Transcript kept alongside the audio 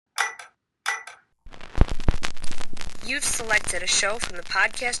You've selected a show from the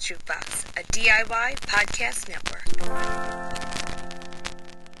Podcast Jukebox, a DIY podcast network.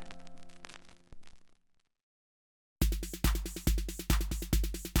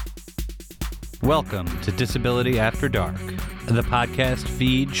 Welcome to Disability After Dark, the podcast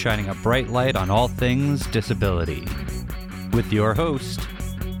feed shining a bright light on all things disability. With your host,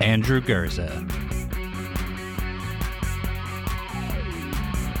 Andrew Gurza.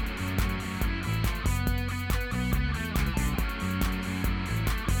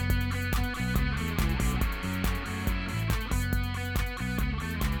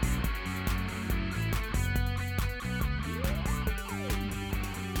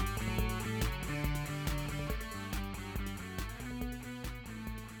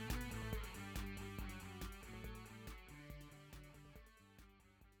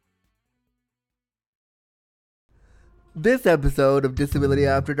 This episode of Disability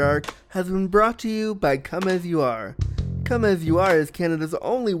After Dark has been brought to you by Come As You Are. Come As You Are is Canada's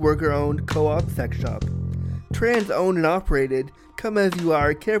only worker-owned co-op sex shop. Trans-owned and operated, Come As You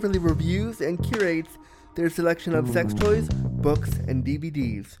Are carefully reviews and curates their selection of sex toys, books, and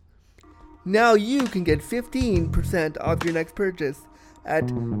DVDs. Now you can get 15% off your next purchase at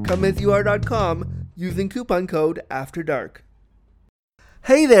comeasyouare.com using coupon code AFTERDARK.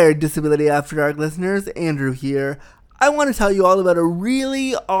 Hey there, Disability After Dark listeners, Andrew here. I want to tell you all about a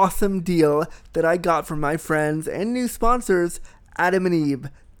really awesome deal that I got from my friends and new sponsors, Adam and Eve,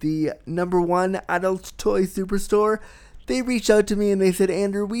 the #1 adult toy superstore. They reached out to me and they said,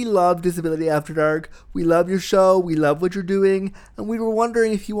 Andrew, we love Disability After Dark. We love your show. We love what you're doing. And we were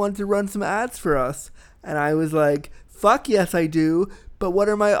wondering if you wanted to run some ads for us. And I was like, fuck yes, I do. But what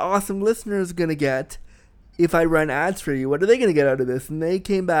are my awesome listeners going to get if I run ads for you? What are they going to get out of this? And they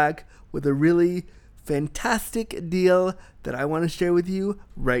came back with a really fantastic deal that I want to share with you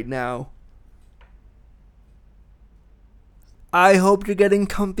right now. I hope you're getting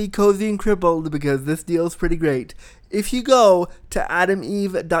comfy, cozy, and crippled because this deal is pretty great. If you go to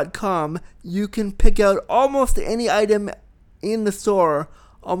adameve.com, you can pick out almost any item in the store,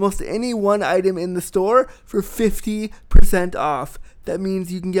 almost any one item in the store for 50% off. That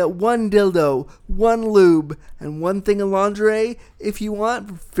means you can get one dildo, one lube, and one thing of lingerie if you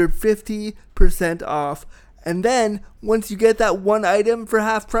want for 50% off. And then, once you get that one item for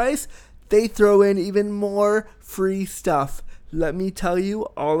half price, they throw in even more free stuff. Let me tell you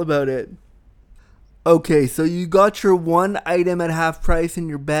all about it. Okay, so you got your one item at half price in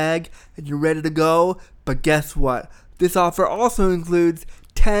your bag and you're ready to go, but guess what? This offer also includes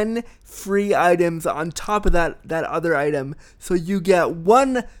 10 free items on top of that other item. So you get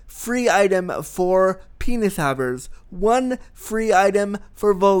one free item for penis havers, one free item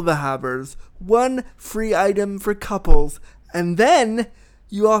for vulva havers, one free item for couples, and then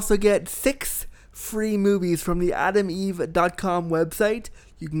you also get 6 free movies from the adameve.com website.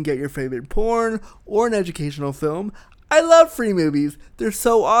 You can get your favorite porn or an educational film. I love free movies. They're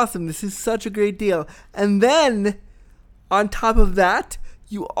so awesome. This is such a great deal. And then on top of that,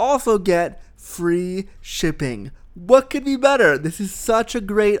 you also get free shipping. What could be better? This is such a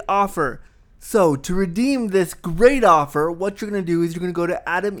great offer. So to redeem this great offer, what you're going to do is you're going to go to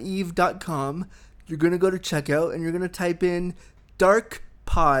adameve.com. You're going to go to checkout and you're going to type in Dark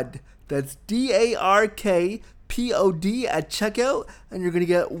Pod. That's DARKPOD at checkout, and you're going to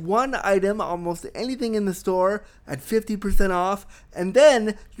get one item, almost anything in the store, at 50% off, and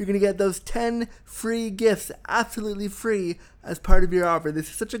then you're going to get those 10 free gifts absolutely free as part of your offer. This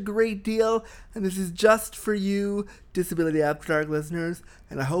is such a great deal, and this is just for you, Disability After Dark listeners,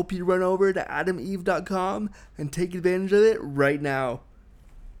 and I hope you run over to adameve.com and take advantage of it right now.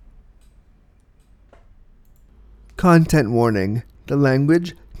 Content warning. The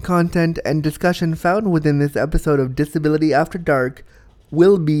language, content, and discussion found within this episode of Disability After Dark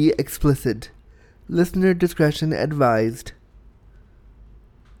will be explicit. Listener discretion advised.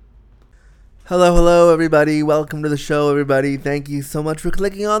 Hello, everybody. Welcome to the show, everybody. Thank you so much for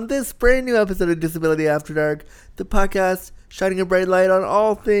clicking on this brand new episode of Disability After Dark, the podcast shining a bright light on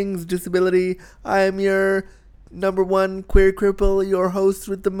all things disability. I am your #1 queer cripple, your host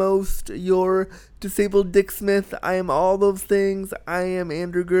with the most, your disabled Dick Smith. I am all those things. I am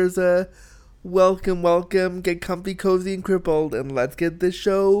Andrew Gurza. Welcome. Get comfy, cozy, and crippled, and let's get this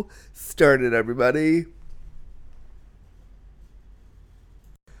show started, everybody.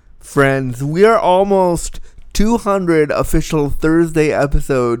 Friends, we are almost 200 official Thursday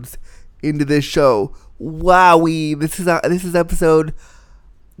episodes into this show. Wowee. This is episode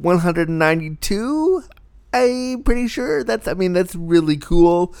 192. I'm pretty sure that's really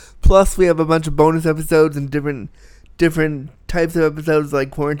cool. Plus we have a bunch of bonus episodes and different types of episodes like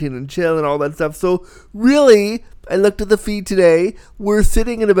Quarantine and Chill and all that stuff. So really, I looked at the feed today. We're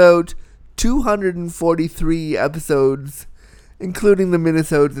sitting at about 243 episodes, including the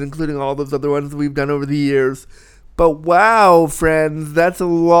minisodes and including all those other ones that we've done over the years. But wow, friends, that's a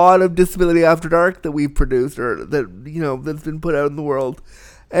lot of Disability After Dark that we've produced, or that, that's been put out in the world.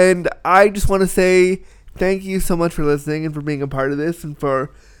 And I just want to say thank you so much for listening and for being a part of this and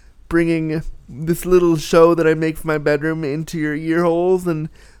for bringing this little show that I make from my bedroom into your ear holes, and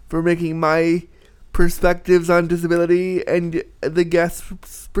for making my perspectives on disability and the guest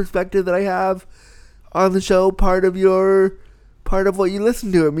perspective that I have on the show part of what you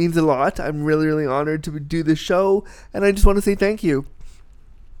listen to. It means a lot. I'm really, really honored to do this show, and I just want to say thank you.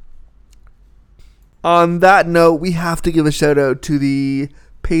 On that note, we have to give a shout out to the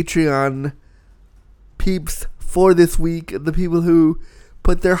Patreon peeps for this week, the people who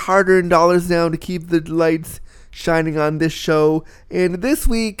put their hard-earned dollars down to keep the lights shining on this show. And this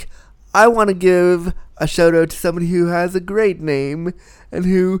week, I want to give a shout out to somebody who has a great name and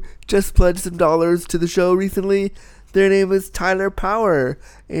who just pledged some dollars to the show recently. Their name is Tyler Power,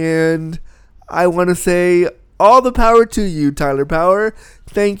 and I want to say all the power to you, Tyler Power.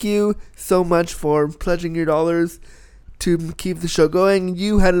 Thank you so much for pledging your dollars to keep the show going.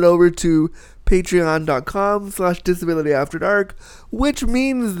 You headed over to patreon.com/disabilityafterdark, which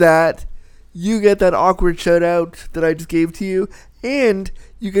means that you get that awkward shout out that I just gave to you, and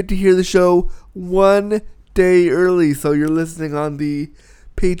you get to hear the show one day early. So you're listening on the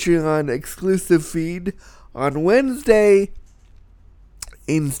Patreon exclusive feed on Wednesday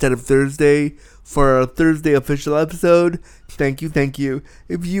instead of Thursday for our Thursday official episode. Thank you.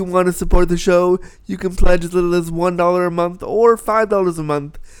 If you want to support the show, you can pledge as little as $1 a month or $5 a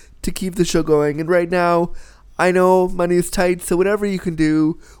month to keep the show going. And right now, I know money is tight, so whatever you can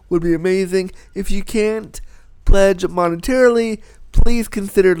do would be amazing. If you can't pledge monetarily, please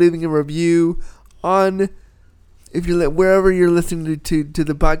consider leaving a review on, wherever you're listening to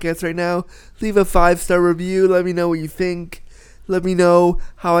the podcast right now. Leave a 5-star review. Let me know what you think. Let me know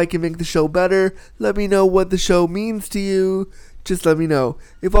how I can make the show better. Let me know what the show means to you. Just let me know.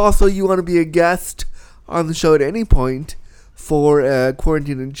 If also you want to be a guest on the show at any point for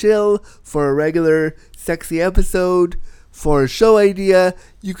Quarantine and Chill, for a regular sexy episode, for a show idea,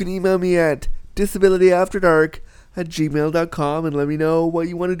 you can email me at disabilityafterdark@gmail.com and let me know what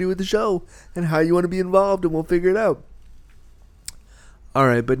you want to do with the show and how you want to be involved, and we'll figure it out.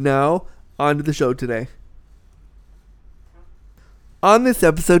 Alright, but now, on to the show today. On this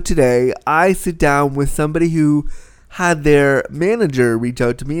episode today, I sit down with somebody who had their manager reach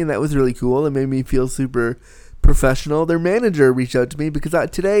out to me, and that was really cool. It made me feel super professional. Their manager reached out to me because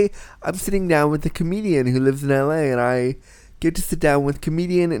today I'm sitting down with a comedian who lives in LA, and I get to sit down with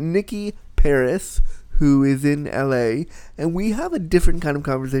comedian Nikki Paris, who is in LA, and we have a different kind of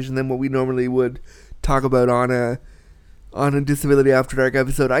conversation than what we normally would talk about on a Disability After Dark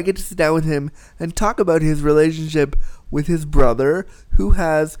episode. I get to sit down with him and talk about his relationship with his brother, who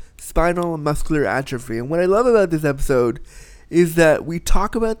has spinal muscular atrophy. And what I love about this episode is that we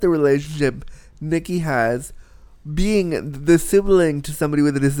talk about the relationship Nikki has being the sibling to somebody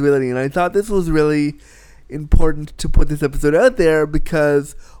with a disability. And I thought this was really important to put this episode out there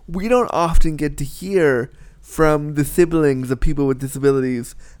because we don't often get to hear from the siblings of people with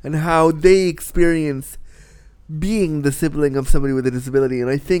disabilities and how they experience being the sibling of somebody with a disability. And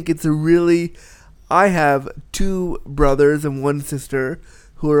I think it's I have 2 brothers and 1 sister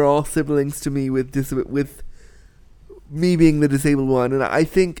who are all siblings to me with me being the disabled one. And I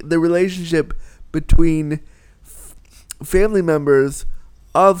think the relationship between family members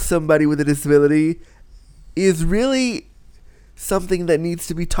of somebody with a disability is really something that needs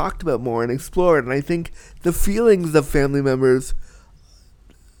to be talked about more and explored. And I think the feelings of family members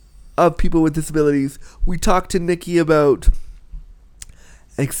of people with disabilities, we talked to Nikki about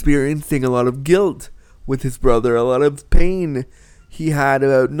experiencing a lot of guilt with his brother, a lot of pain he had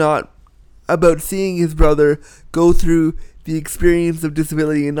about seeing his brother go through the experience of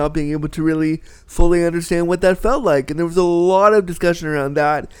disability and not being able to really fully understand what that felt like. And there was a lot of discussion around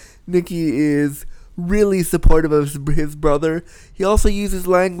that. Nikki is really supportive of his brother. He also uses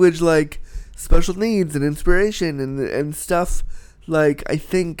language like special needs and inspiration and stuff like I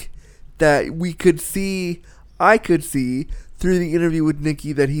think that I could see through the interview with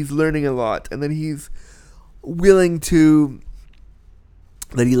Nikki that he's learning a lot and that he's willing to,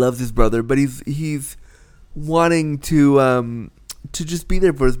 that he loves his brother, but he's wanting to just be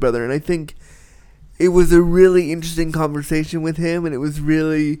there for his brother. And I think it was a really interesting conversation with him, and it was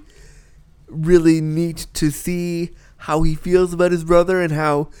really, really neat to see how he feels about his brother and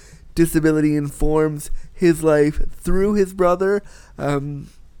how disability informs his life through his brother, and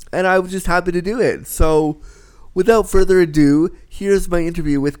I was just happy to do it. So, without further ado, here's my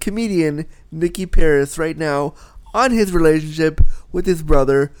interview with comedian Nikki Paris right now on his relationship with his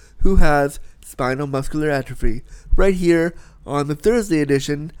brother who has spinal muscular atrophy, right here on the Thursday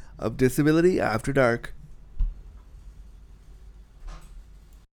edition of Disability After Dark.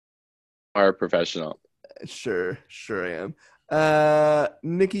 Are professional. Sure I am.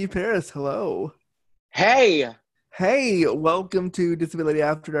 Nikki Paris, hello. Hey, Welcome to Disability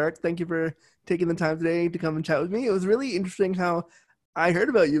After Dark. Thank you for taking the time today to come and chat with me. It was really interesting how I heard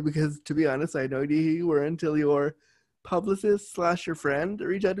about you because, to be honest, I had no idea who you were until your publicist / your friend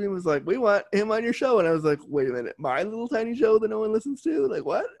reached out to me and was like, we want him on your show. And I was like, wait a minute, my little tiny show that no one listens to? Like,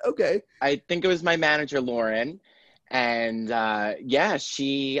 what? Okay. I think it was my manager, Lauren. And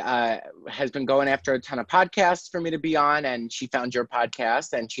she has been going after a ton of podcasts for me to be on. And she found your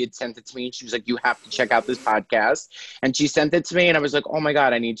podcast and she had sent it to me. And she was like, you have to check out this podcast. And she sent it to me. And I was like, oh my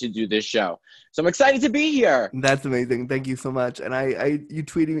God, I need to do this show. So I'm excited to be here. That's amazing. Thank you so much. And you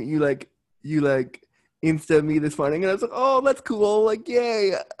tweeted me, you Insta me this morning. And I was like, oh, that's cool. Like,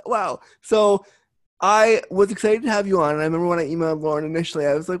 yay. Wow. So I was excited to have you on. And I remember when I emailed Lauren initially,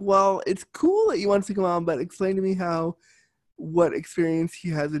 I was like, well, it's cool that you want to come on, but explain to me what experience he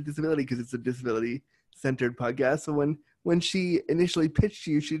has with disability, because it's a disability-centered podcast. So when she initially pitched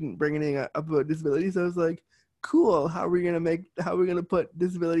you, she didn't bring anything up about disability. So I was like, cool, how are we going to put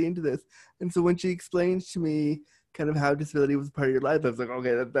disability into this? And so when she explained to me kind of how disability was a part of your life, I was like,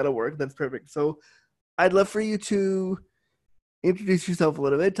 okay, that'll work. That's perfect. So I'd love for you to introduce yourself a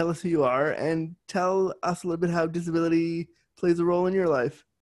little bit, tell us who you are, and tell us a little bit how disability plays a role in your life.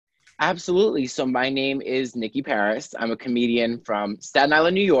 Absolutely. So my name is Nikki Paris. I'm a comedian from Staten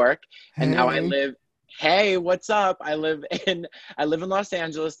Island, New York. And now hey, what's up? I live in Los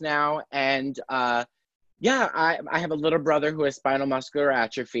Angeles now. And I have a little brother who has spinal muscular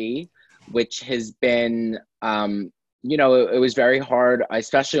atrophy, which has been, it was very hard,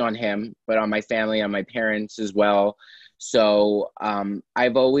 especially on him, but on my family, on my parents as well. So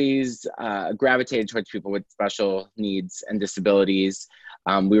I've always gravitated towards people with special needs and disabilities.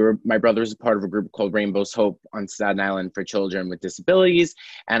 My brother was a part of a group called Rainbow's Hope on Staten Island for children with disabilities.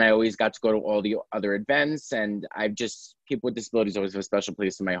 And I always got to go to all the other events. And people with disabilities always have a special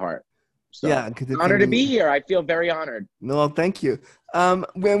place in my heart. So yeah, I'm honored to be here. I feel very honored. No, thank you.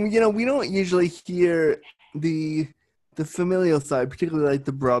 When we don't usually hear the familial side, particularly like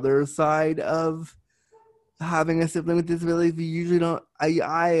the brother side of having a sibling with disabilities. We usually don't.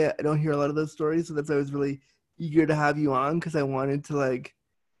 I don't hear a lot of those stories, so that's why I was really eager to have you on, because I wanted to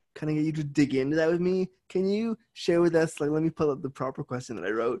kind of get you to dig into that with me. Can you share with us? Let me pull up the proper question that I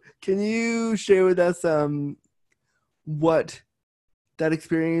wrote. Can you share with us what that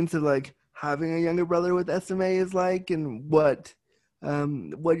experience of having a younger brother with SMA is like, and what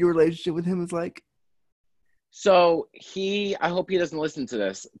your relationship with him is like? So I hope he doesn't listen to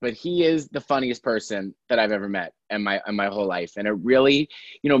this, but he is the funniest person that I've ever met in my whole life. And it really,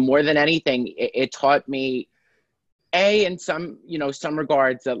 more than anything, it taught me, in some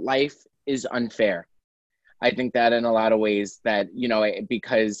regards, that life is unfair. I think that in a lot of ways that,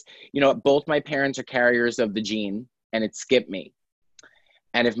 because, both my parents are carriers of the gene, and it skipped me.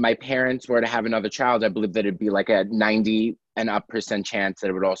 And if my parents were to have another child, I believe that it'd be like a 90% chance that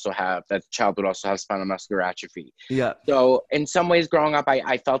the child would also have spinal muscular atrophy. Yeah. So in some ways growing up,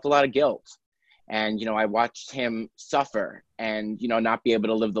 I felt a lot of guilt, and, I watched him suffer and, not be able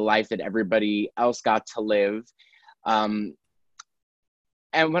to live the life that everybody else got to live. And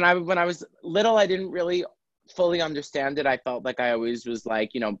when I was little, I didn't really fully understand it. I felt like I always was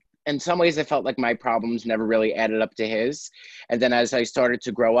in some ways, I felt like my problems never really added up to his. And then as I started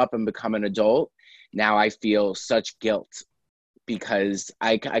to grow up and become an adult, now I feel such guilt, because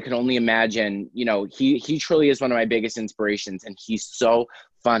I can only imagine, he truly is one of my biggest inspirations, and he's so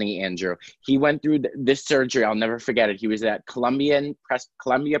funny, Andrew. He went through this surgery. I'll never forget it. He was at Columbia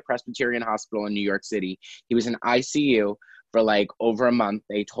Presbyterian Hospital in New York City. He was in ICU for over a month.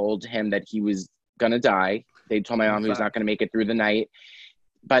 They told him that he was going to die. They told my mom he was not going to make it through the night.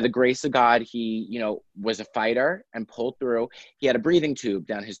 By the grace of God, he, was a fighter and pulled through. He had a breathing tube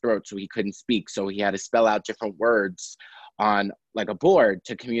down his throat, so he couldn't speak. So he had to spell out different words on a board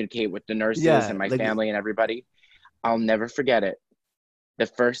to communicate with the nurses and my family and everybody. I'll never forget it. The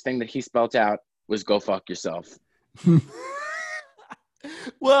first thing that he spelled out was "go fuck yourself."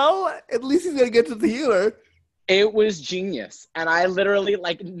 Well, at least he's going to get to the healer. It was genius. And I literally,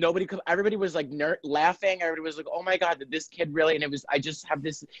 everybody was laughing. Everybody was like, oh my God, did this kid really? And I just have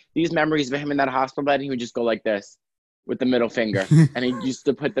these memories of him in that hospital bed. And he would just go like this with the middle finger. And he used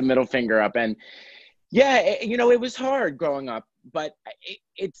to put the middle finger up. And Yeah, it was hard growing up, but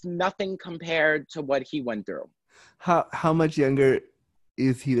it's nothing compared to what he went through. How much younger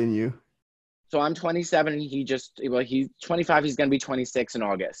is he than you? So I'm 27 and he's 25, he's going to be 26 in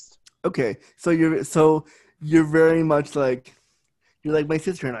August. Okay, so you're very much like you're like my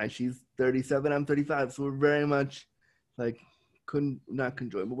sister and I. She's 37, I'm 35, so we're very much like couldn't not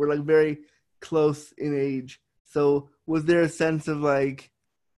conjoined, but we're like very close in age. So was there a sense of like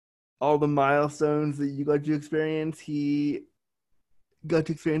all the milestones that you got to experience? He got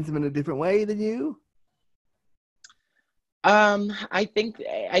to experience them in a different way than you? I think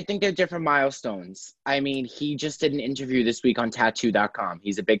they're different milestones. I mean, he just did an interview this week on tattoo.com.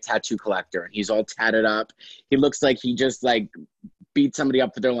 He's a big tattoo collector and he's all tatted up. He looks like he just like beat somebody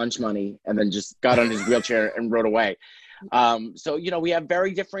up for their lunch money and then just got on his wheelchair and rode away. So we have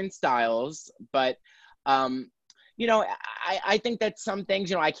very different styles, but I think that some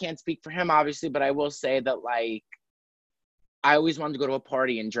things, I can't speak for him obviously, but I will say that like I always wanted to go to a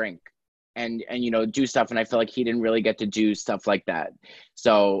party and drink and do stuff, and I feel like he didn't really get to do stuff like that.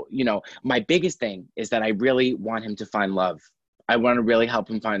 So my biggest thing is that I really want him to find love. I want to really help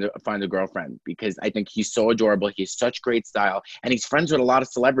him find a girlfriend because I think he's so adorable. He's such great style, and he's friends with a lot of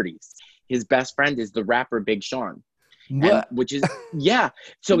celebrities. His best friend is the rapper Big Sean. What? Which is, yeah.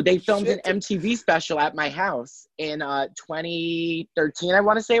 So they filmed Shit. an MTV special at my house in 2013, I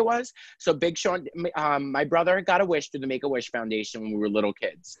want to say it was. So Big Sean, my brother got a wish through the Make-A-Wish Foundation when we were little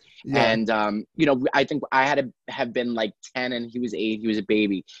kids. Yeah. And, I think I had to have been like 10 and he was 8. He was a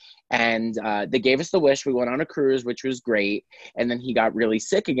baby. And they gave us the wish. We went on a cruise, which was great. And then he got really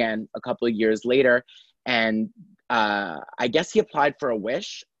sick again a couple of years later. And I guess he applied for a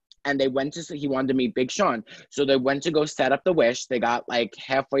wish. And he wanted to meet Big Sean. So they went to go set up the wish. They got like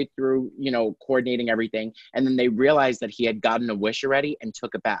halfway through, coordinating everything. And then they realized that he had gotten a wish already and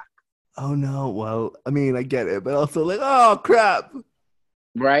took it back. Oh no. Well, I mean, I get it, but also like, oh crap.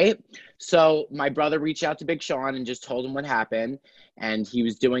 Right? So my brother reached out to Big Sean and just told him what happened. And he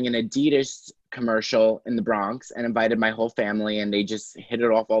was doing an Adidas commercial in the Bronx and invited my whole family, and they just hit it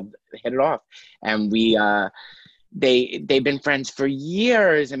off. And they've been friends for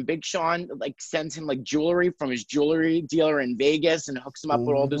years, and Big Sean like sends him like jewelry from his jewelry dealer in Vegas and hooks him up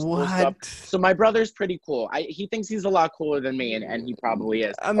with all this cool stuff. So my brother's pretty cool. He thinks he's a lot cooler than me, and he probably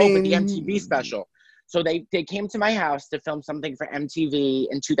is. I mean, but the MTV special. So they came to my house to film something for MTV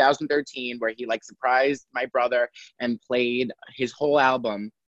in 2013 where he like surprised my brother and played his whole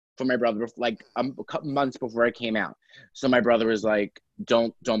album for my brother like a couple months before it came out. So my brother was like,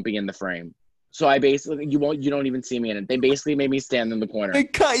 don't be in the frame. So I basically, you don't even see me in it. They basically made me stand in the corner. They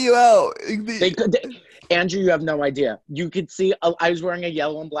cut you out. Andrew, you have no idea. You could see, I was wearing a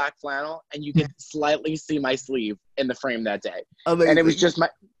yellow and black flannel, and you could slightly see my sleeve in the frame that day. Amazing. And it was just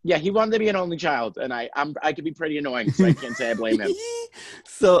he wanted to be an only child, and I could be pretty annoying, so I can't say I blame him.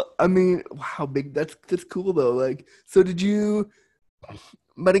 So, I mean, wow, big, that's cool though. Like, so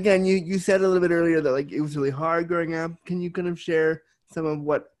but again, you said a little bit earlier that like it was really hard growing up. Can you kind of share some of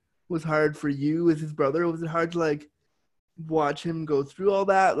what was hard for you as his brother? Was it hard to like watch him go through all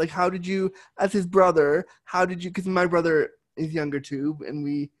that? Like, how did you, as his brother, because my brother is younger too,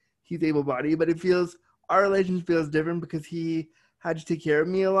 and he's able-bodied, but our relationship feels different because he had to take care of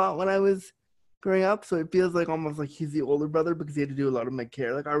me a lot when I was growing up. So it feels like almost like he's the older brother because he had to do a lot of my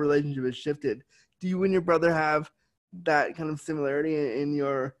care. Like our relationship has shifted. Do you and your brother have that kind of similarity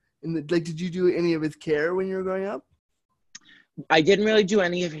did you do any of his care when you were growing up? I didn't really do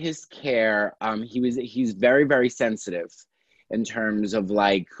any of his care. He's very, very sensitive in terms of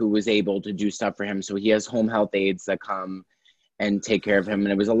like who was able to do stuff for him. So he has home health aides that come and take care of him.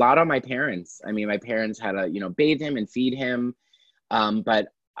 And it was a lot on my parents. I mean, my parents had to, bathe him and feed him. But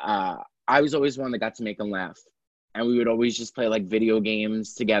I was always one that got to make him laugh. And we would always just play like video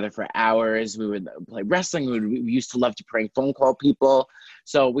games together for hours. We would play wrestling. We used to love to prank phone call people.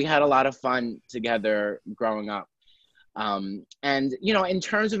 So we had a lot of fun together growing up. And in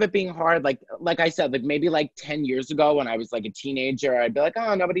terms of it being hard, like I said, like maybe like 10 years ago when I was like a teenager, I'd be like,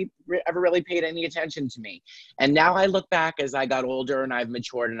 oh, nobody ever really paid any attention to me. And now I look back as I got older and I've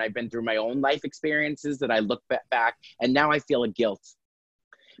matured and I've been through my own life experiences that I look back and now I feel a guilt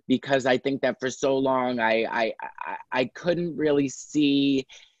because I think that for so long I couldn't really see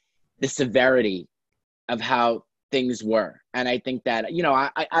the severity of how things were. And I think that,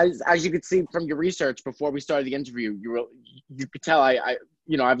 as you could see from your research before we started the interview, you could tell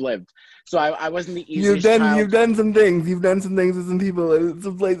I've lived. So I wasn't the easiest child. You've done some things. You've done some things with some people in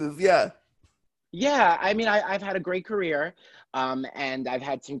some places. Yeah. Yeah, I mean, I've had a great career, and I've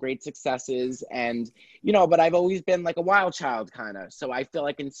had some great successes, and but I've always been like a wild child kind of. So I feel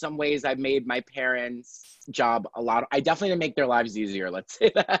like in some ways I've made my parents' job a lot. I definitely didn't make their lives easier. Let's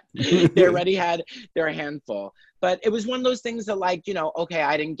say that they already had their handful, but it was one of those things that, like, okay,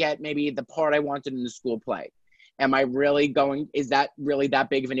 I didn't get maybe the part I wanted in the school play. Am I really going? Is that really that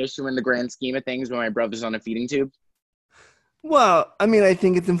big of an issue in the grand scheme of things when my brother's on a feeding tube? Well, I mean, I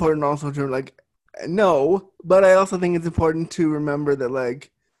think it's important also to like, no, but I also think it's important to remember that like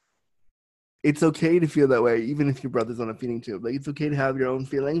it's okay to feel that way, even if your brother's on a feeding tube. Like it's okay to have your own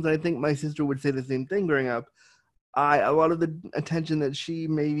feelings. I think my sister would say the same thing growing up. A lot of the attention that she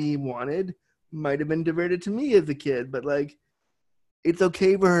maybe wanted might have been diverted to me as a kid, but like it's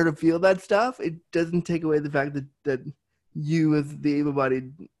okay for her to feel that stuff. It doesn't take away the fact that you as the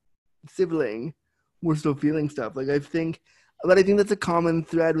able-bodied sibling were still feeling stuff. But I think that's a common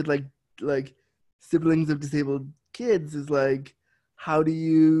thread with like siblings of disabled kids is like, how do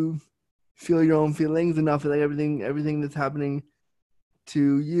you feel your own feelings and not feel like everything that's happening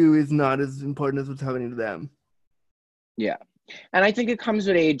to you is not as important as what's happening to them. Yeah. And I think it comes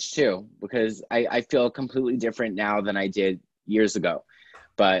with age too, because I feel completely different now than I did years ago.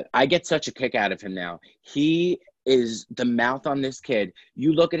 But I get such a kick out of him now. He is the mouth on this kid.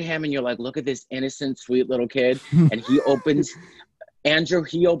 You look at him and you're like, look at this innocent, sweet little kid. And he opens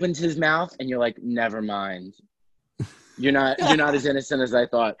his mouth and you're like, never mind. You're not as innocent as I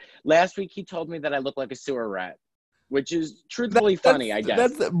thought. Last week he told me that I look like a sewer rat, which is truthfully funny, I guess.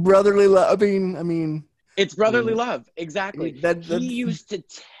 That's brotherly love. I mean, it's brotherly love. Exactly. That's He used to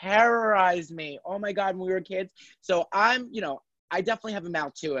terrorize me. Oh my God, when we were kids. So I definitely have a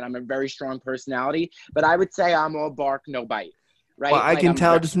mouth too, and I'm a very strong personality, but I would say I'm all bark, no bite. Right? well, I Like can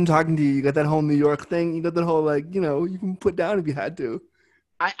tell just from talking to you. You got that whole New York thing. You got that whole like, you can put down if you had to.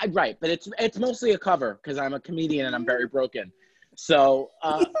 right, but it's mostly a cover because I'm a comedian and I'm very broken. So,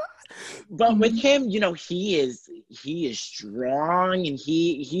 but with him, he is strong, and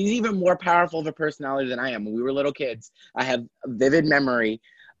he's even more powerful of a personality than I am. When we were little kids, I have a vivid memory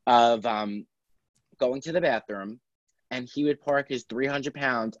of going to the bathroom, and he would park his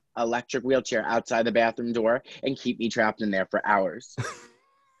 300-pound electric wheelchair outside the bathroom door and keep me trapped in there for hours.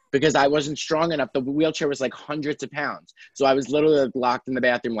 Because I wasn't strong enough. The wheelchair was like hundreds of pounds. So I was literally locked in the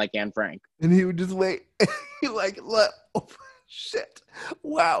bathroom like Anne Frank. And he would just wait. He like, oh, shit.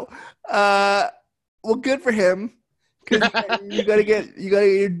 Wow. Well, good for him. Because you gotta get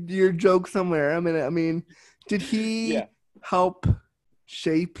your joke somewhere. I mean, did he help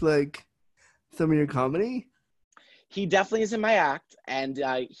shape like some of your comedy? He definitely is in my act, and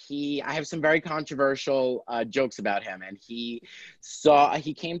I have some very controversial jokes about him. And he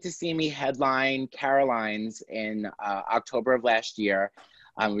came to see me headline Caroline's in October of last year.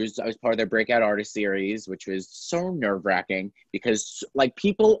 I was part of their Breakout Artist series, which was so nerve-wracking because like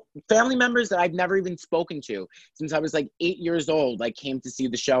family members that I've never even spoken to since I was like 8 years old, like came to see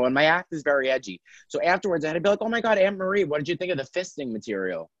the show, and my act is very edgy. So afterwards I had to be like, oh my God, Aunt Marie, what did you think of the fisting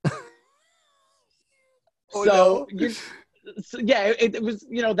material? Oh, no. Yeah, it was,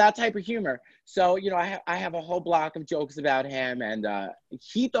 that type of humor. So, I have a whole block of jokes about him, and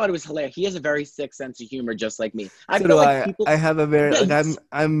he thought it was hilarious. He has a very sick sense of humor, just like me. I So feel do like I. people. I have a very Yeah,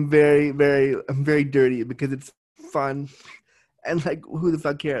 I'm very dirty because it's fun, and like who the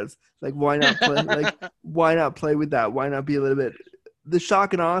fuck cares? Like why not play? Like why not play with that? Why not be a little bit? The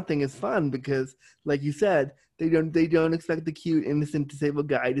shock and awe thing is fun because, like you said, they don't expect the cute innocent disabled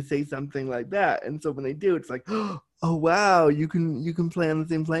guy to say something like that, and so when they do, it's like, oh wow, you can play on the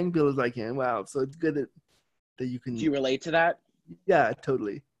same playing field as I can. Wow, so it's good that you can. do you relate to that? Yeah,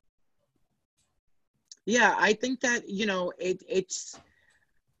 totally. Yeah, I think that, it's.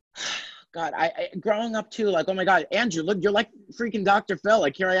 God, I growing up too, like, oh my God, Andrew, look, you're like freaking Dr. Phil.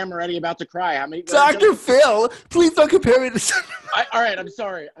 Like, here I am already about to cry. How many? Dr. Phil, please don't compare me to. All right, I'm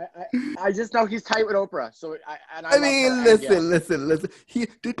sorry. I just know he's tight with Oprah. So I mean, listen.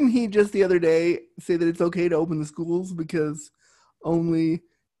 He just the other day say that it's okay to open the schools because only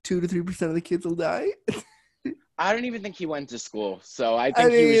 2 to 3% of the kids will die. I don't even think he went to school, so I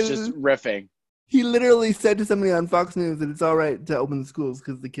think he was just riffing. He literally said to somebody on Fox News that it's all right to open the schools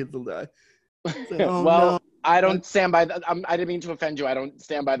because the kids will die. Like, oh, well, no. I don't stand by that. I didn't mean to offend you. I don't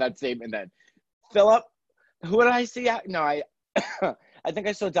stand by that statement then. Philip, who did I see? No, I think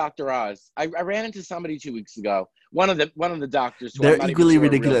I saw Dr. Oz. I ran into somebody 2 weeks ago. One of the doctors. They're equally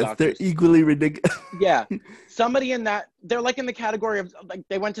ridiculous. They're equally ridiculous. Yeah. Somebody in that, they're like in the category of, like,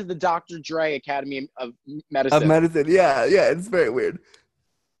 they went to the Dr. Dre Academy of Medicine. Yeah, it's very weird.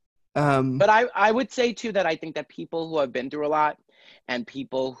 But I would say too that I think that people who have been through a lot and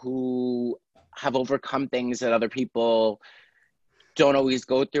people who have overcome things that other people don't always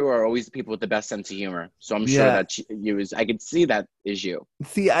go through, or always the people with the best sense of humor. So I'm sure that I could see that is you.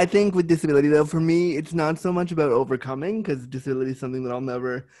 See, I think with disability, though, for me, it's not so much about overcoming, because disability is something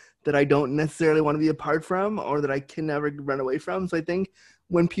that I don't necessarily want to be apart from, or that I can never run away from. So I think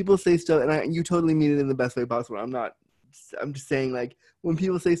when people say stuff, and you totally mean it in the best way possible. I'm just saying, like, when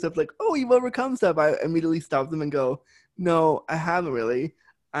people say stuff like, oh, you've overcome stuff, I immediately stop them and go, no, I haven't really.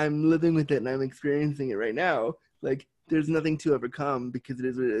 I'm living with it and I'm experiencing it right now. Like, there's nothing to overcome because it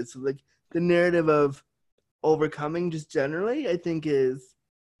is what it is. So, like, the narrative of overcoming just generally, I think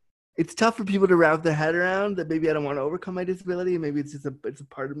it's tough for people to wrap their head around that. Maybe I don't want to overcome my disability. Maybe it's just it's a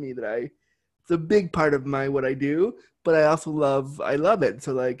part of me it's a big part of what I do, but I love it.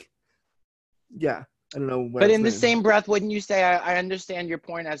 So, like, yeah, I don't know. But in the same breath, wouldn't you say, I understand your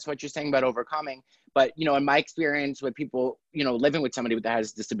point as to what you're saying about overcoming, but, in my experience with people, living with somebody that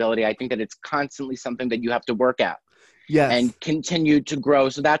has a disability, I think that it's constantly something that you have to work at. Yes. And continue to grow.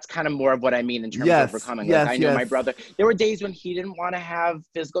 So that's kind of more of what I mean in terms of overcoming. Like, I know my brother, there were days when he didn't want to have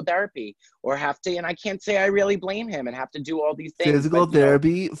physical therapy or have to, and I can't say I really blame him, and have to do all these things. Physical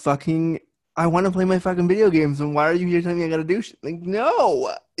therapy, I want to play my fucking video games, and why are you here telling me I got to do shit? Like,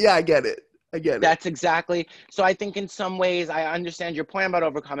 no. Yeah, I get it. That's exactly. So I think in some ways I understand your point about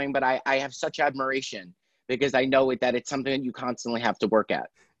overcoming, but I have such admiration because I know that it's something that you constantly have to work at.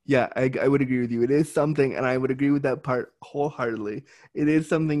 Yeah, I would agree with you. It is something, and I would agree with that part wholeheartedly. It is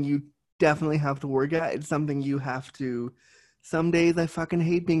something you definitely have to work at. It's something you have to. Some days I fucking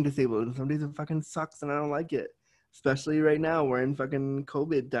hate being disabled, and some days it fucking sucks, and I don't like it. Especially right now, we're in fucking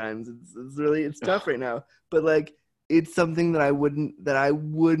COVID times. It's tough right now. But, like, it's something that I would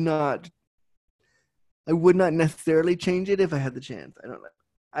not necessarily change it if I had the chance. I don't know.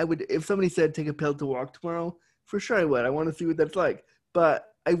 I would, if somebody said take a pill to walk tomorrow, for sure I would. I want to see what that's like. But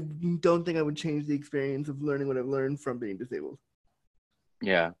I don't think I would change the experience of learning what I've learned from being disabled.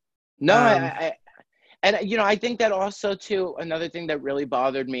 Yeah. No, I think that also too, another thing that really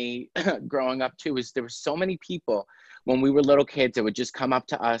bothered me growing up too, is there were so many people when we were little kids that would just come up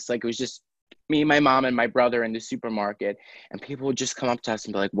to us. Like, it was just me, my mom, and my brother in the supermarket, and people would just come up to us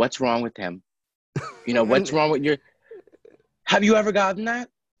and be like, what's wrong with him? What's wrong with have you ever gotten that?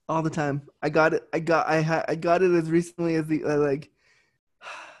 All the time. I got it as recently as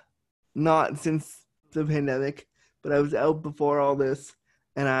not since the pandemic, but I was out before all this,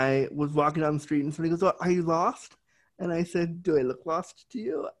 and I was walking down the street, and somebody goes, "Oh, are you lost?" And I said, "Do I look lost to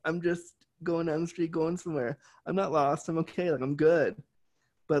you? I'm just going down the street, going somewhere. I'm not lost. I'm okay. Like, I'm good."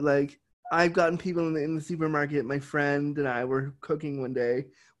 But, like, I've gotten people in the supermarket. My friend and I were cooking one day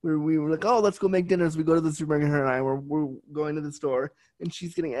where we were like, "Oh, let's go make dinner." So we go to the supermarket. Her and I we're going to the store, and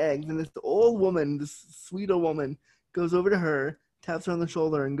she's getting eggs. And this old woman, this sweet old woman, goes over to her, taps her on the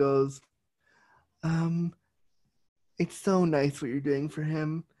shoulder, and goes, "It's so nice what you're doing for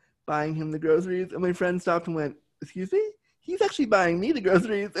him, buying him the groceries." And my friend stopped and went, "Excuse me? He's actually buying me the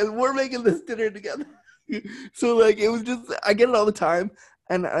groceries, and we're making this dinner together." So, like, it was just, I get it all the time.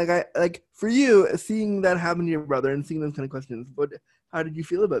 And for you, seeing that happen to your brother and seeing those kind of questions, how did you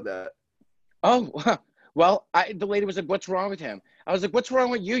feel about that? Oh, well, the lady was like, "What's wrong with him?" I was like, "What's wrong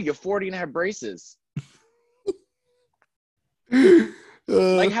with you? You're 40 and have braces."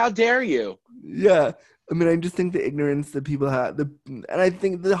 Like, how dare you? Yeah. I mean, I just think the ignorance that people have, and I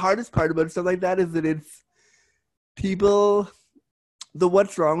think the hardest part about stuff like that is that it's people, the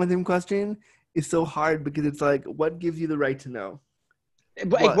 "what's wrong with him" question is so hard because it's like, what gives you the right to know?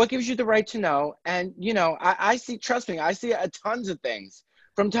 What gives you the right to know? And, I see, trust me, I see tons of things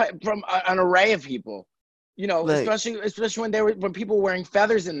from an array of people, especially when people were wearing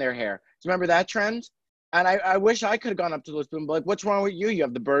feathers in their hair. Do you remember that trend? And I wish I could have gone up to those people and be like, "What's wrong with you? You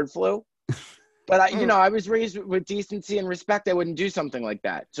have the bird flu." But I was raised with decency and respect. I wouldn't do something like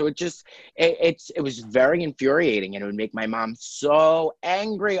that. So it was very infuriating, and it would make my mom so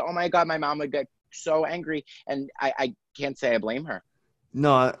angry. Oh my God, my mom would get so angry, and I can't say I blame her.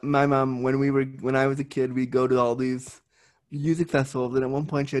 No, my mom, when I was a kid, we'd go to all these music festivals, and at one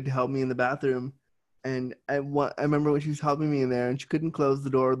point she had to help me in the bathroom. And I remember when she was helping me in there, and she couldn't close the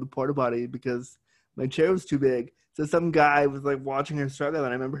door of the porta potty because my chair was too big. So some guy was, like, watching her struggle,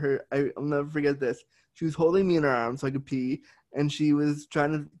 and I remember I'll never forget this. She was holding me in her arms so I could pee, and she was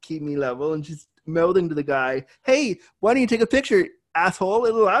trying to keep me level, and she's mouthing to the guy, "Hey, why don't you take a picture, asshole?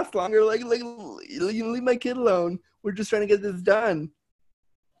 It'll last longer. Like, you leave my kid alone. We're just trying to get this done."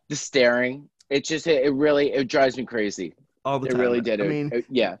 The staring, it drives me crazy. All the time. It really did. I mean,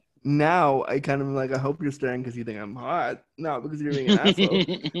 yeah. Now I kind of like, I hope you're staring because you think I'm hot, not because you're being an asshole.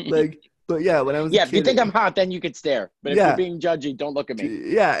 Like, But yeah, when I was a Yeah, if you kid, think I'm hot, then you could stare. But if you're yeah, being judgy, don't look at me.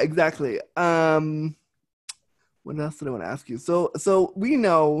 yeah, exactly. What else did I want to ask you? So we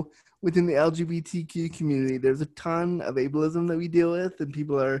know within the LGBTQ community, there's a ton of ableism that we deal with, and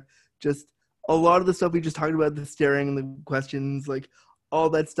people are just a lot of the stuff we just talked about, the staring and the questions, like all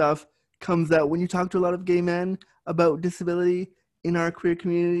that stuff comes out when you talk to a lot of gay men about disability in our queer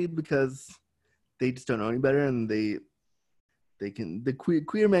community because they just don't know any better, and the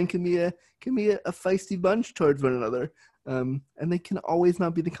queer men can be a feisty bunch towards one another, and they can always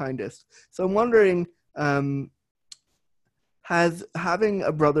not be the kindest. So I'm wondering. Has having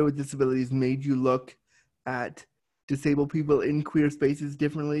a brother with disabilities made you look at disabled people in queer spaces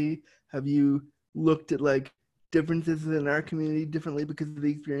differently? Have you looked at like differences in our community differently because of the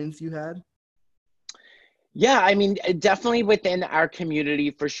experience you had? Yeah, I mean, definitely within our community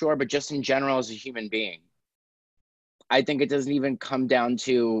for sure, but just in general as a human being. I think it doesn't even come down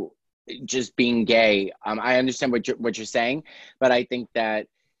to just being gay. I understand what you're saying, but I think that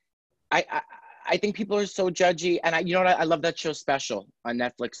I, I I think people are so judgy, and you know what? I love that show Special on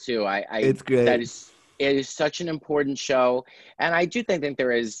Netflix too. It's That great. is it is such an important show, and I do think that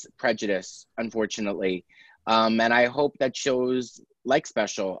there is prejudice, unfortunately, and I hope that shows like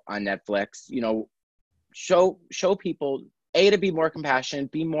Special on Netflix, show people to be more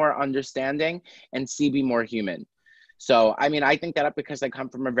compassionate, be more understanding, and be more human. So, I mean, I think that because I come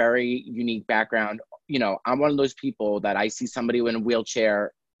from a very unique background, I'm one of those people that I see somebody in a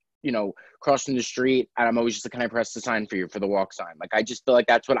wheelchair, crossing the street, and I'm always just like, can I press the sign for you for the walk sign? Like, I just feel like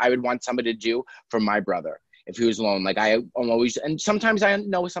that's what I would want somebody to do for my brother if he was alone. Like, I'm always, and sometimes I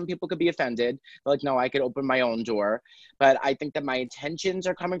know some people could be offended. Like, no, I could open my own door. But I think that my intentions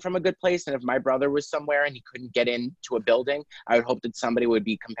are coming from a good place. And if my brother was somewhere and he couldn't get into a building, I would hope that somebody would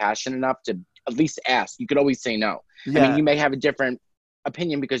be compassionate enough to at least ask. You could always say no. I mean, Yeah. you may have a different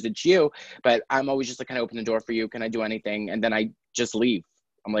opinion because it's you, but I'm always just like, can I open the door for you? Can I do anything? And then I just leave.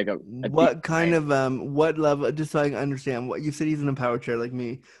 I'm like, What kind of what level, just so I can understand, what you said he's in a power chair like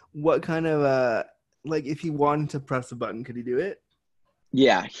me. What kind of like if he wanted to press a button, could he do it?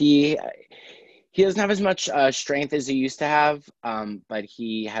 yeah, he doesn't have as much strength as he used to have, but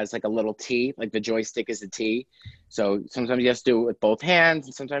he has like a little T, like the joystick is a T. So sometimes he has to do it with both hands,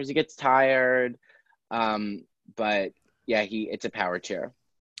 and sometimes he gets tired. But yeah, it's a power chair,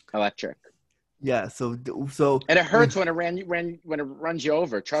 electric. Yeah, And it hurts when it runs you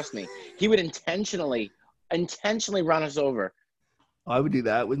over. Trust me, he would intentionally run us over. I would do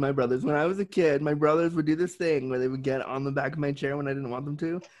that with my brothers. When I was a kid, my brothers would do this thing where they would get on the back of my chair when I didn't want them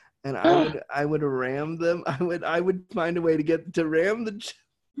to, and I would ram them. I would find a way to get to ram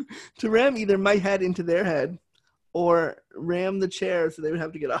to ram either my head into their head or ram the chair so they would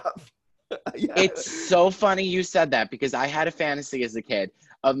have to get off. Yeah. It's so funny you said that because I had a fantasy as a kid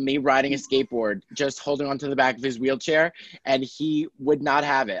of me riding a skateboard, just holding onto the back of his wheelchair, and he would not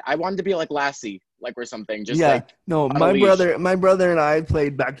have it. I wanted to be like Lassie, like or something, just Yeah. like No, on a leash. my brother and I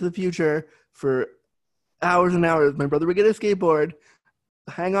played Back to the Future for hours and hours. My brother would get a skateboard,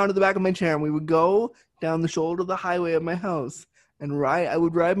 hang on to the back of my chair, and we would go down the shoulder of the highway of my house and ride. I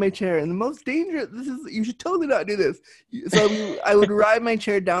would ride my chair, and the most dangerous. You should totally not do this. So I would ride my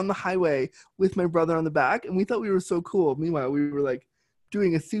chair down the highway with my brother on the back, and we thought we were so cool. Meanwhile, we were like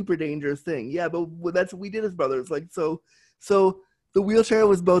doing a super dangerous thing. Yeah, but that's what we did as brothers. Like so the wheelchair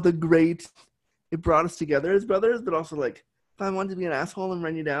was both a great. It brought us together as brothers, but also like if I wanted to be an asshole and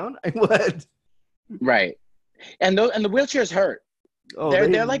run you down, I would. Right. And the wheelchairs hurt. Oh,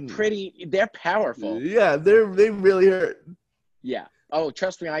 They're like they're powerful. yeah, they really hurt. Yeah. Oh,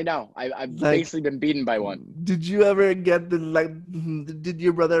 trust me, I know. I've Like, basically been beaten by one. did you ever get did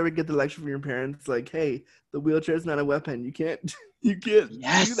your brother ever get the lecture from your parents like, hey, the wheelchair is not a weapon. You can't you can't do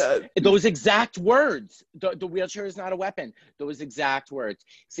Yes, that. those exact words. The wheelchair is not a weapon. Those exact words.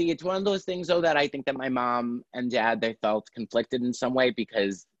 See, it's one of those things, though, that I think that my mom and dad, they felt conflicted in some way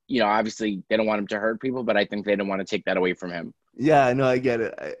because, obviously they don't want him to hurt people, but I think they don't want to take that away from him. Yeah, no, I get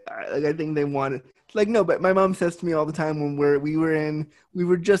it. I think they wanted like no, but my mom says to me all the time when we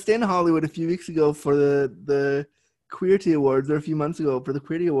were just in Hollywood a few weeks ago for the Queerty Awards, or a few months ago for the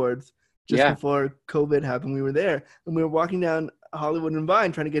Queerty Awards, just Yeah. before COVID happened. We were there and we were walking down Hollywood and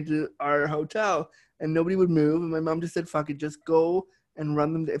Vine trying to get to our hotel, and nobody would move. And my mom just said, "Fuck it, just go and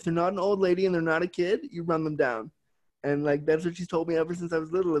run them. If they're not an old lady and they're not a kid, you run them down." And like that's what she's told me ever since I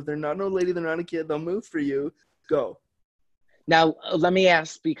was little. If they're not an old lady, they're not a kid. They'll move for you. Go. Now, let me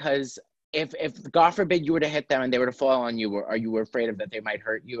ask, because if God forbid you were to hit them and they were to fall on you, are you afraid of that they might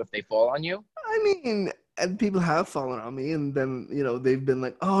hurt you if they fall on you? I mean, and people have fallen on me, and then they've been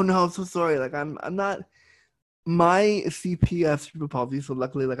like, "Oh no, I'm so sorry." Like I'm not. My CP has cerebral palsy, so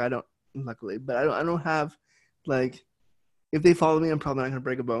luckily, like I don't luckily. But I don't have like, if they follow me, I'm probably not gonna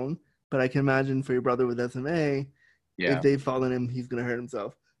break a bone. But I can imagine for your brother with SMA, if Yeah. they follow him, he's gonna hurt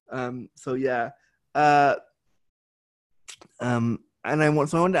himself. So yeah. Uh, and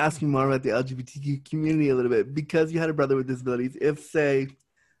so I wanted to ask you more about the LGBTQ community a little bit, because you had a brother with disabilities. If, say,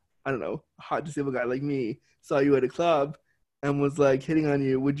 I don't know, a hot disabled guy like me saw you at a club and was like hitting on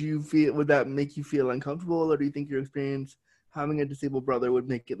you, would that make you feel uncomfortable, or do you think your experience having a disabled brother would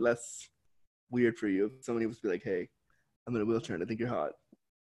make it less weird for you if somebody was to be like, hey, I'm in a wheelchair and I think you're hot?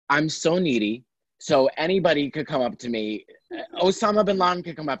 I'm so needy. So anybody could come up to me. Osama bin Laden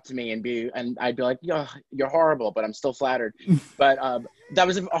could come up to me and I'd be like, "Yo, you're horrible," but I'm still flattered. But that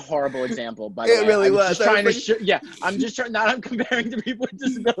was a horrible example, by the It way. really I was was. just trying to, yeah, I'm just trying, not I'm comparing to people with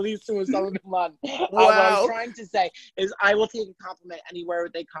disabilities to Osama bin Laden. What I was Wow. trying to say is I will take a compliment anywhere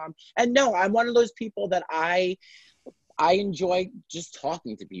they come. And no, I'm one of those people that I enjoy just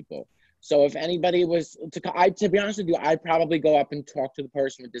talking to people. So if anybody was to be honest with you, I'd probably go up and talk to the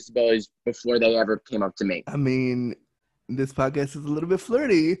person with disabilities before they ever came up to me. I mean, this podcast is a little bit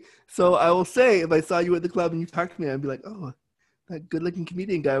flirty. So I will say, if I saw you at the club and you talked to me, I'd be like, oh, that good-looking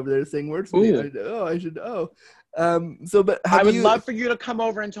comedian guy over there is saying words to me. Ooh. I should. But I have would you? love for you to come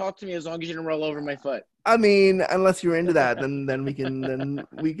over and talk to me as long as you didn't roll over my foot. I mean, unless you're into that, then we can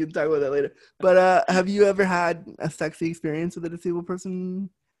talk about that later. But have you ever had a sexy experience with a disabled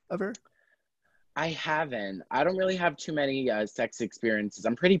person ever? I haven't. I don't really have too many sex experiences.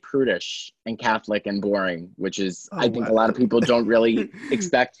 I'm pretty prudish and Catholic and boring, which is, Oh, I think a wow. lot of people don't really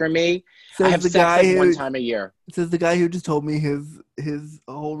expect from me. I Says have the sex guy like one who time a year. says the guy who just told me his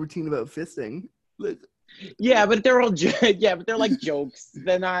whole routine about fisting. Like, Yeah, but they're all yeah, but they're like jokes.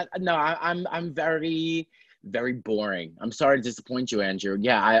 They're not. No, I'm very very boring. I'm sorry to disappoint you, Andrew.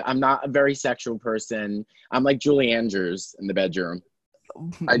 Yeah, I'm not a very sexual person. I'm like Julie Andrews in the bedroom.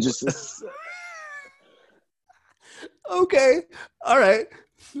 I just okay, all right.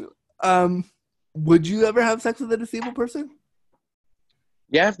 Um, would you ever have sex with a disabled person?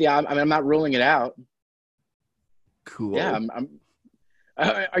 yeah. I mean, I'm not ruling it out. Yeah, Cool. I'm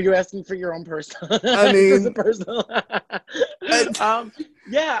are you asking for your own personal? I Is mean, it personal? I,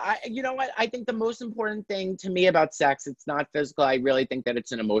 Yeah. You know what? I think the most important thing to me about sex, it's not physical. I really think that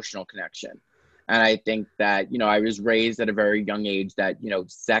it's an emotional connection, and I think that I was raised at a very young age that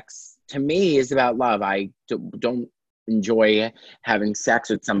sex to me is about love. I don't enjoy having sex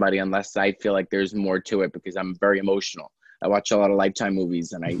with somebody unless I feel like there's more to it because I'm very emotional. I watch a lot of Lifetime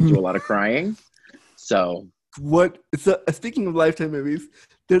movies and I do a lot of crying. So. speaking of Lifetime movies,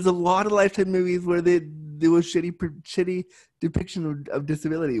 there's a lot of Lifetime movies where there was shitty depiction of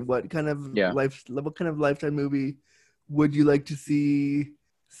disability. What kind of Yeah. Lifetime movie would you like to see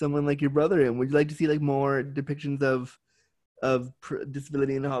someone like your brother in? Would you like to see like more depictions of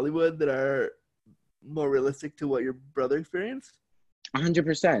disability in Hollywood that are more realistic to what your brother experienced?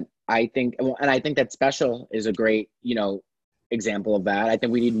 100%. I think, and I think that Special is a great, example of that. I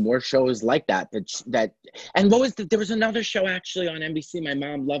think we need more shows like that. And there was another show actually on NBC. My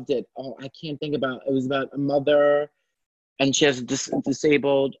mom loved it. Oh, I can't think about. It was about a mother, and she has a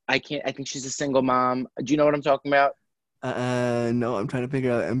disabled. I think she's a single mom. Do you know what I'm talking about? No, I'm trying to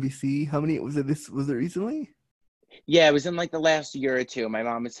figure out NBC. How many was it? Was it recently? Yeah, it was in like the last year or two. My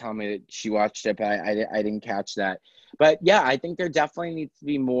mom was telling me that she watched it, but I didn't catch that. But yeah, I think there definitely needs to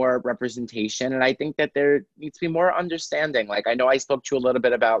be more representation, and I think that there needs to be more understanding. Like, I know I spoke to you a little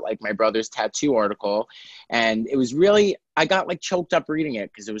bit about like my brother's tattoo article, and it was really, I got like choked up reading it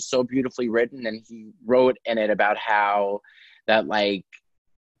because it was so beautifully written, and he wrote in it about how that, like,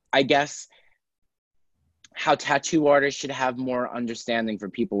 I guess how tattoo artists should have more understanding for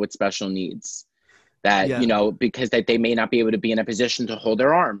people with special needs. That, Yeah. because that they may not be able to be in a position to hold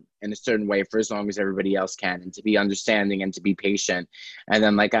their arm in a certain way for as long as everybody else can, and to be understanding and to be patient. And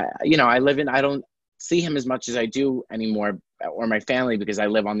then like, I don't see him as much as I do anymore, or my family, because I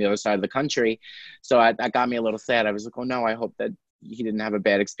live on the other side of the country. So that got me a little sad. I was like, oh no, I hope that he didn't have a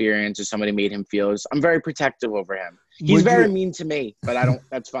bad experience or somebody made him feel. I'm very protective over him. He's very mean to me, but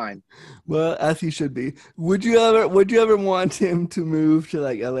that's fine. Well, as he should be. Would you ever want him to move to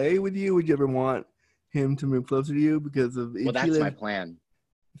like LA with you? Would you ever want him to move closer to you because of? Well, that's my plan.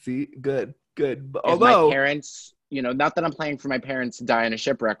 See, good. But if my parents, not that I'm planning for my parents to die in a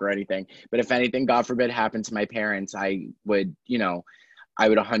shipwreck or anything, but if anything, God forbid, happened to my parents, I would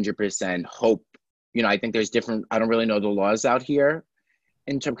 100% hope. I think there's different. I don't really know the laws out here,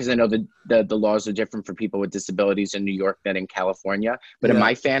 because I know the laws are different for people with disabilities in New York than in California. But in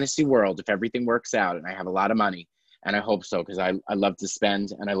my fantasy world, if everything works out and I have a lot of money, and I hope so, because I love to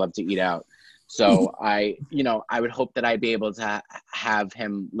spend and I love to eat out. So I would hope that I'd be able to have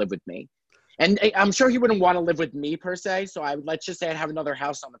him live with me. And I'm sure he wouldn't want to live with me per se. So let's just say I'd have another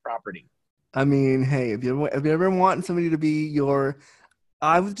house on the property. I mean, hey, if you ever want somebody to be your,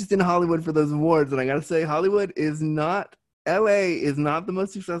 I was just in Hollywood for those awards, and I gotta say, Hollywood is not, LA is not the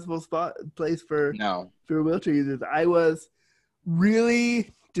most accessible place for No. wheelchair users. I was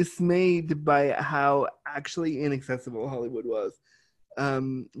really dismayed by how actually inaccessible Hollywood was.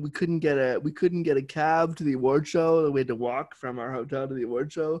 We couldn't get a cab to the award show. We had to walk from our hotel to the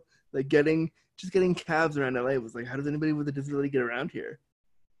award show. Like getting cabs around LA was like, how does anybody with a disability get around here?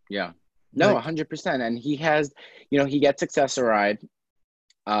 Yeah. No, Like, 100%. And he has, he gets Access-A-Ride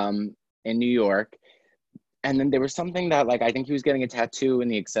in New York. And then there was something that, like, I think he was getting a tattoo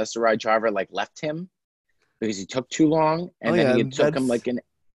and the Access-A-Ride driver, like, left him because he took too long. And then he took him, like,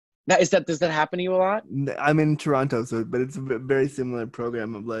 does that happen to you a lot? I'm in Toronto, but it's a very similar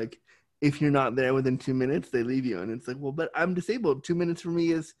program of, like, if you're not there within 2 minutes, they leave you. And it's like, well, but I'm disabled. 2 minutes for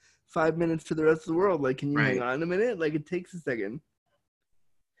me is 5 minutes for the rest of the world. Like, can you hang on a minute? Like, it takes a second.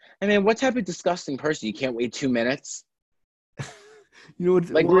 I mean, what type of disgusting person? You can't wait 2 minutes? You know what?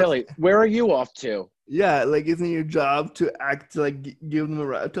 Like, really, where are you off to? Yeah, like, isn't it your job to act, to, like, give them a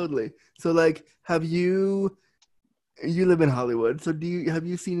ride? Totally. So, like, you live in Hollywood, so have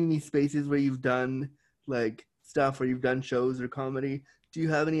you seen any spaces where you've done, like, stuff, where you've done shows or comedy? Do you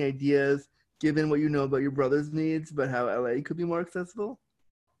have any ideas, given what you know about your brother's needs, about how LA could be more accessible?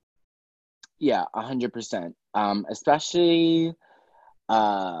 Yeah, 100%. Especially,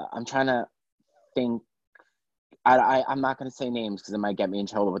 I'm trying to think. I'm not going to say names because it might get me in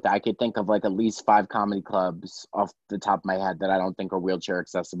trouble with that. I could think of like at least 5 comedy clubs off the top of my head that I don't think are wheelchair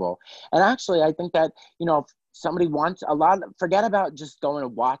accessible. And actually, I think that, if somebody wants forget about just going to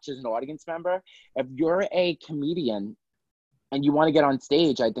watch as an audience member. If you're a comedian and you want to get on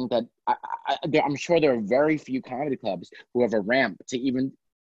stage, I think that I'm sure there are very few comedy clubs who have a ramp to even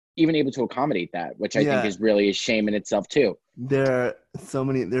able to accommodate that, which I think is really a shame in itself too. There's so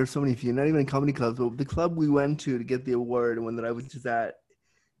many few, not even comedy clubs, but the club we went to get the award, one that I was just at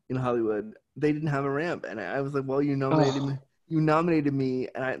in Hollywood, they didn't have a ramp. And I was like, well, you nominated me,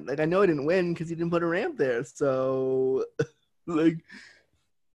 and I know I didn't win because you didn't put a ramp there. So, like,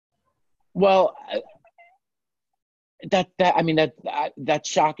 well, that's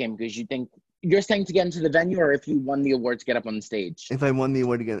shocking because you think you're saying to get into the venue, or if you won the award to get up on the stage. If I won the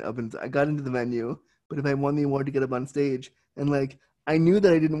award to get up, and I got into the venue, but if I won the award to get up on stage, and like I knew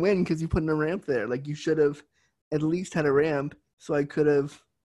that I didn't win because you put in a ramp there, like you should have at least had a ramp, so I could have.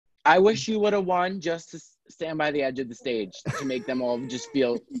 I wish you would have won just to stand by the edge of the stage to make them all just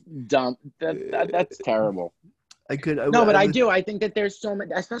feel dumb. That's terrible. I do. I think that there's so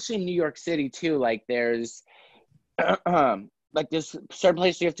many, especially in New York City too. Like there's, like there's certain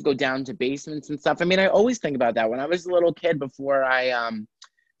places you have to go down to basements and stuff. I mean, I always think about that. When I was a little kid, before I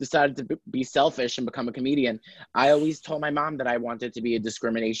decided to be selfish and become a comedian, I always told my mom that I wanted to be a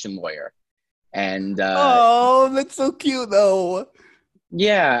discrimination lawyer. And oh, that's so cute though.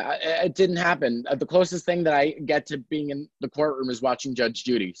 Yeah, it didn't happen. The closest thing that I get to being in the courtroom is watching Judge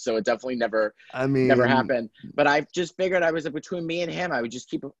Judy. So it definitely never happened. But I just figured I was between me and him, I would just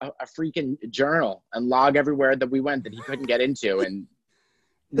keep a freaking journal and log everywhere that we went that he couldn't get into. And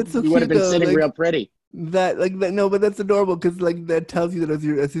that's so we would have been sitting like, real pretty. No, but that's adorable because like that tells you that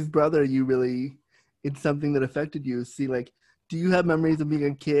as his brother, it's something that affected you. See, like, do you have memories of being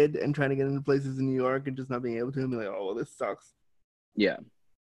a kid and trying to get into places in New York and just not being able to, and be like, oh, well, this sucks? Yeah,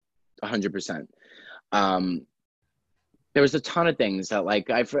 100%. There was a ton of things that like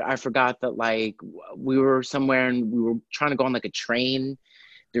I forgot that like we were somewhere and we were trying to go on like a train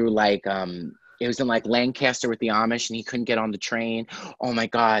through like it was in like Lancaster with the Amish and he couldn't get on the train. Oh my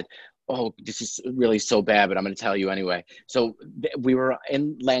God. Oh, this is really so bad, but I'm going to tell you anyway. So we were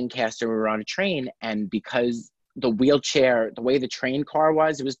in Lancaster, we were on a train, and because the way the train car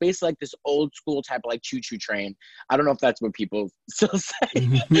was, it was basically like this old school type of like choo-choo train. I don't know if that's what people still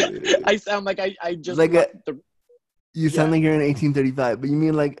say. I sound like I just like you sound like you're in 1835, but you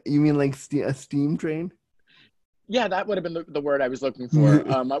mean like a steam train? Yeah, that would have been the word I was looking for.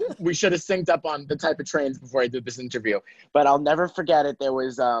 We should have synced up on the type of trains before I did this interview, but I'll never forget it. There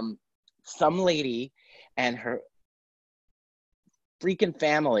was some lady and her freaking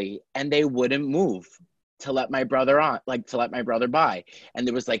family, and they wouldn't move to let my brother by. And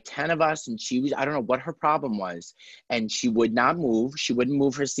there was like 10 of us, and I don't know what her problem was. And she would not move. She wouldn't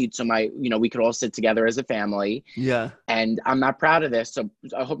move her seat. So we could all sit together as a family. Yeah. And I'm not proud of this. So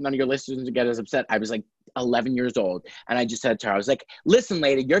I hope none of your listeners get as upset. I was like 11 years old. And I just said to her, I was like, listen,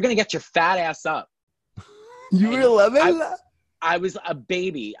 lady, you're going to get your fat ass up. You were 11? I was a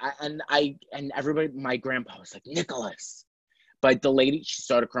baby, and everybody, my grandpa was like, Nicholas. But the lady, she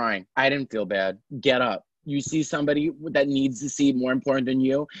started crying. I didn't feel bad. Get up. You see somebody that needs to see more important than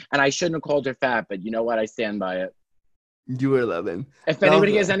you. And I shouldn't have called her fat, but you know what? I stand by it. You were 11. If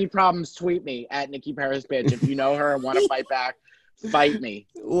anybody has any problems, tweet me at Nikki Paris Bitch. If you know her and want to fight back, fight me.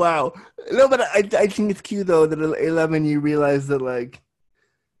 Wow. No, but I think it's cute though that at 11 you realize that like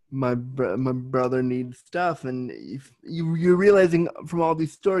my brother needs stuff, and you're realizing from all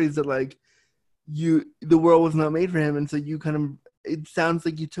these stories that like the world was not made for him, and so you kind of, it sounds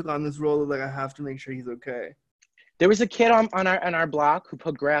like you took on this role of like, I have to make sure he's okay. There was a kid on our block who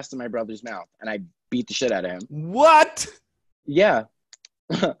put grass in my brother's mouth, and I beat the shit out of him. What? Yeah.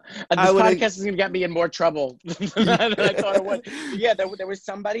 This podcast is gonna get me in more trouble than I thought it would. Yeah, there was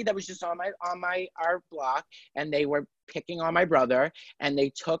somebody that was just on our block, and they were picking on my brother, and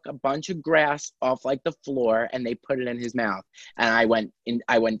they took a bunch of grass off like the floor and they put it in his mouth, and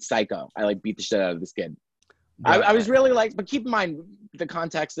I went psycho. I like beat the shit out of this kid. Wow. I was really like, but keep in mind the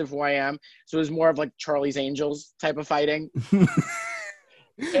context of who I am. So it was more of like Charlie's Angels type of fighting.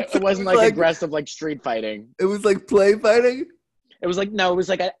 It wasn't like aggressive like street fighting. It was like play fighting. It was like, no, it was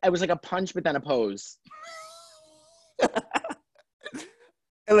like a punch, but then a pose.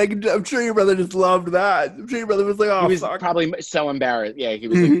 And like, I'm sure your brother just loved that. I'm sure your brother was like, oh, he was fuck. Probably so embarrassed. Yeah, he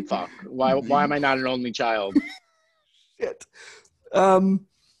was like, fuck. Why am I not an only child? Shit. So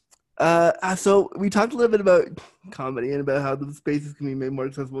we talked a little bit about comedy and about how the spaces can be made more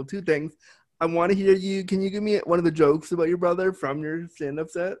accessible. Two things. I want to hear you. Can you give me one of the jokes about your brother from your stand-up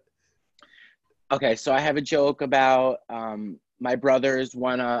set? Okay, so I have a joke about my brother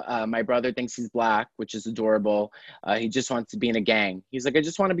thinks he's black, which is adorable. He just wants to be in a gang. He's like, I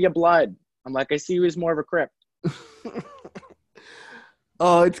just want to be a blood. I'm like, I see you as more of a Crip.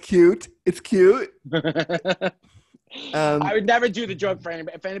 Oh, it's cute. It's cute. I would never do the joke for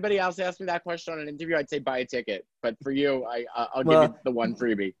anybody. If anybody else asked me that question on an interview, I'd say buy a ticket. But for you, I'll give you the one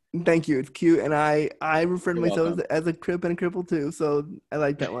freebie. Thank you. It's cute, and I refer to myself as a Crip and a cripple too, so I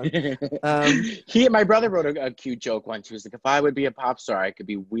like that one. My brother wrote a cute joke once. He was like, if I would be a pop star, I could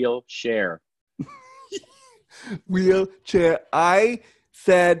be wheelchair. Wheelchair. I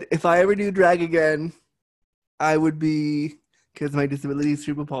said if I ever do drag again, I would be, because my disability is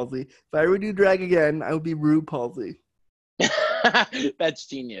cerebral palsy. If I ever do drag again, I would be Rue Palsy. That's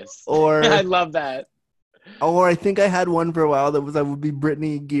genius. Or I love that. Or I think I had one for a while that was I would be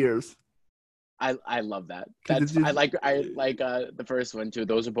Brittany Gears. I love that. I like the first one too.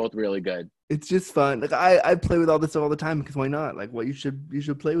 Those are both really good. It's just fun. Like I play with all this stuff all the time because why not? Like, you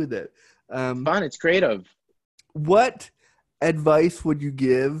should play with it. It's fun. It's creative. What advice would you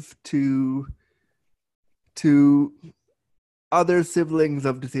give to other siblings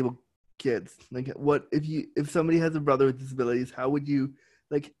of disabled kids? Like, what if somebody has a brother with disabilities, how would you,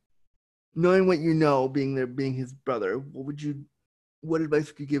 like, knowing what you know, being his brother, what advice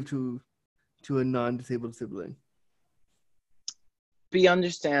would you give to a non-disabled sibling? Be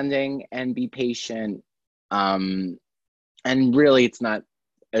understanding and be patient. And really, it's not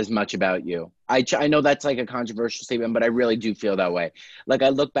as much about you. I know that's like a controversial statement, but I really do feel that way. Like, I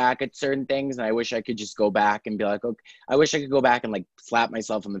look back at certain things and I wish I could just go back and be like, okay, I wish I could go back and like slap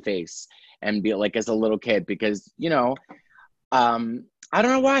myself in the face and be like, as a little kid, because, I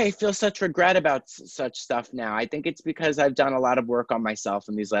don't know why I feel such regret about such stuff now. I think it's because I've done a lot of work on myself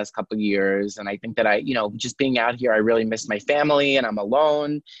in these last couple of years. And I think that just being out here, I really miss my family and I'm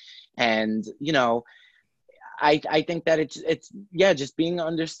alone. And, I think that it's just being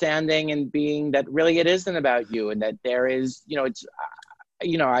understanding and being that really it isn't about you, and that there is, it's, at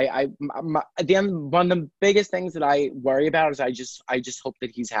the end, one of the biggest things that I worry about is I just hope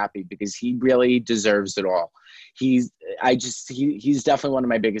that he's happy, because he really deserves it all. He's definitely one of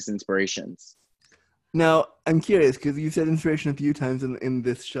my biggest inspirations. Now, I'm curious, because you said inspiration a few times in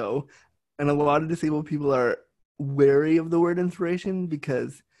this show, and a lot of disabled people are wary of the word inspiration,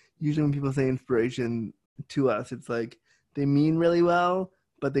 because usually when people say inspiration to us, it's like they mean really well,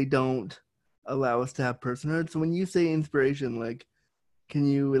 but they don't allow us to have personhood. So when you say inspiration, like, can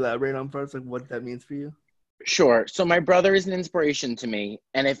you elaborate on first, like, what that means for you? Sure. So my brother is an inspiration to me,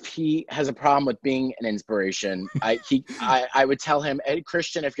 and if he has a problem with being an inspiration, I would tell him, hey,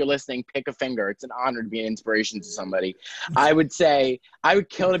 Christian, if you're listening, pick a finger. It's an honor to be an inspiration to somebody. I would say I would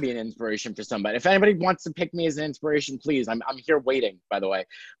kill to be an inspiration for somebody. If anybody wants to pick me as an inspiration, please. I'm here waiting, by the way.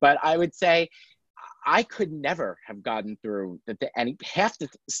 But I would say I could never have gotten through half the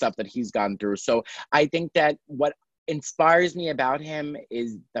stuff that he's gone through. So I think that what inspires me about him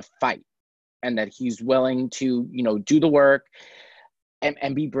is the fight, and that he's willing to, do the work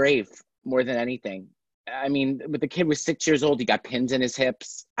and be brave more than anything. I mean, but the kid was 6 years old. He got pins in his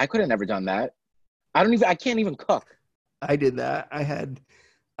hips. I could have never done that. I can't even cook. I did that.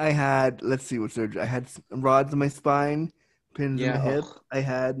 I had, let's see what surgery. I had rods in my spine, pins in Yeah. my hip. Ugh.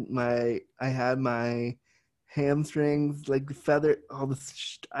 I had my hamstrings, like feather,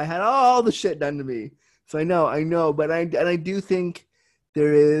 I had all the shit done to me. So I know, but I do think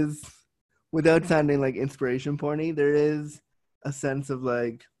there is, without sounding like inspiration porny, there is a sense of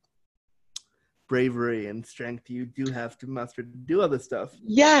like bravery and strength you do have to muster to do other stuff.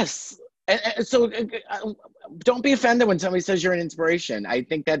 Yes. And so don't be offended when somebody says you're an inspiration. I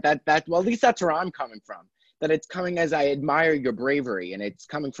think that well, at least that's where I'm coming from. That it's coming as I admire your bravery, and it's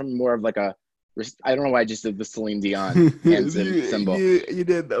coming from more of like a, I don't know why I just did the Celine Dion hand symbol. You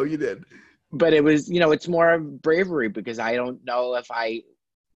did though. You did. But it was, it's more of bravery because I don't know if I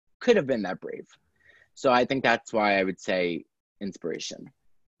could have been that brave. So I think that's why I would say inspiration.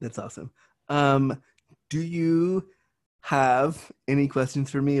 That's awesome. Do you have any questions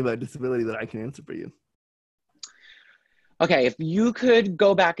for me about disability that I can answer for you? Okay, if you could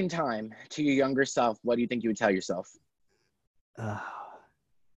go back in time to your younger self, what do you think you would tell yourself? To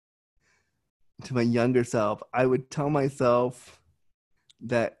my younger self, I would tell myself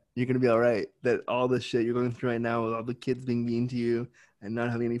that you're going to be all right. That all the shit you're going through right now with all the kids being mean to you and not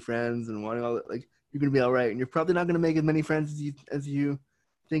having any friends and wanting all that, like, you're going to be all right. And you're probably not going to make as many friends as you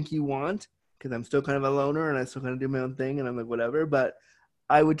think you want, because I'm still kind of a loner and I still kind of do my own thing and I'm like, whatever. But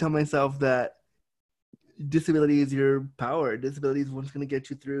I would tell myself that disability is your power. Disability is what's going to get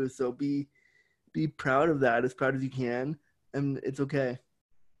you through. So be proud of that, as proud as you can. And it's okay.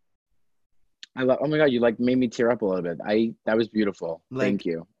 Oh my God, you like made me tear up a little bit. That was beautiful. Like, thank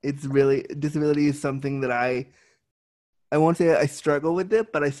you. It's really, disability is something that I won't say I struggle with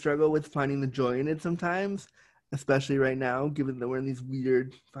it, but I struggle with finding the joy in it sometimes, especially right now, given that we're in these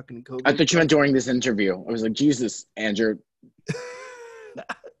weird fucking COVID. I thought you meant during this interview. I was like, Jesus, Andrew.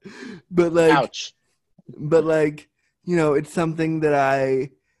 But like, ouch. But like, it's something that I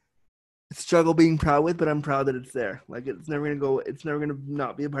struggle being proud with, but I'm proud that it's there. Like, it's never gonna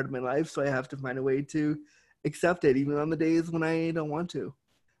not be a part of my life. So I have to find a way to accept it, even on the days when I don't want to.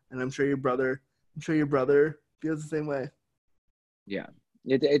 And I'm sure your brother feels the same way. Yeah,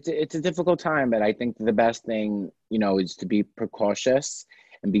 it's a difficult time, but I think the best thing, is to be precautious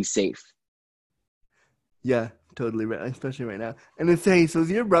and be safe. Yeah, totally right, especially right now. And it's saying, so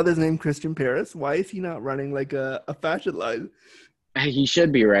is your brother's name Christian Paris? Why is he not running like a fashion line? He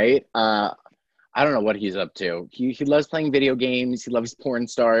should be, right? I don't know what he's up to. He loves playing video games. He loves porn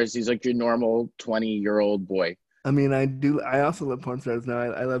stars. He's like your normal 20-year-old boy. I mean, I also love porn stars now.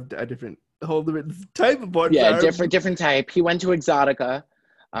 I love a whole different type of porn Yeah, star. different type. He went to Exotica,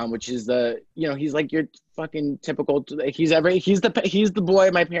 which is he's like your fucking typical. He's the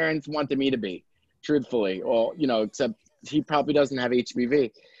boy my parents wanted me to be, truthfully. Well, except he probably doesn't have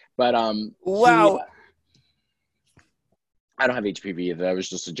HPV, but Wow. I don't have HPV either. That was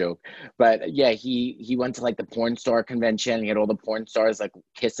just a joke. But yeah, he went to like the porn star convention. He had all the porn stars like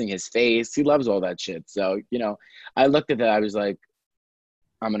kissing his face. He loves all that shit. So, I looked at that. I was like,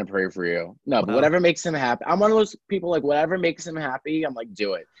 I'm going to pray for you. No, but whatever makes him happy. I'm one of those people, like, whatever makes him happy, I'm like,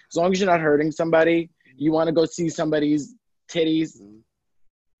 do it. As long as you're not hurting somebody, you want to go see somebody's titties.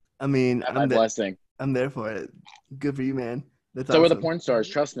 I mean, my blessing. I'm there for it. Good for you, man. That's so awesome. Were the porn stars.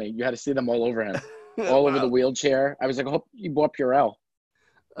 Trust me. You had to see them all over him. All over the wheelchair. I was like, I hope you bought Purell.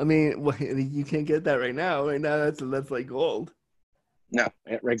 I mean, you can't get that right now. Right now, that's like gold. No,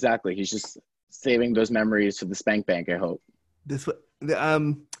 exactly. He's just saving those memories for the spank bank, I hope.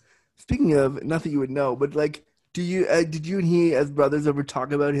 Speaking of, not that you would know, but like, did you and he as brothers ever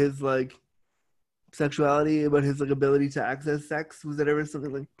talk about his like sexuality, about his like ability to access sex? Was that ever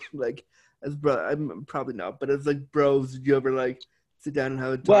something like as bro? I'm probably not, but as like bros, did you ever like sit down and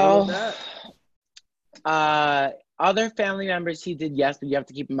have a talk about that? Other family members he did, yes, but you have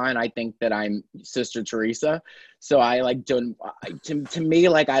to keep in mind, I think that I'm Sister Teresa, so I like don't. To me,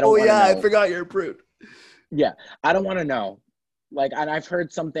 like I don't. Oh yeah, know. I forgot you're a prude. Yeah, I don't want to know. Like, and I've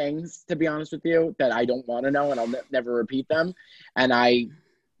heard some things, to be honest with you, that I don't want to know, and I'll never repeat them. And I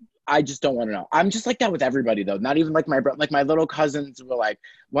just don't want to know. I'm just like that with everybody, though. Not even like my little cousins were like,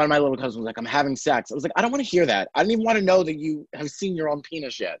 one of my little cousins was like, I'm having sex. I was like, I don't want to hear that. I don't even want to know that you have seen your own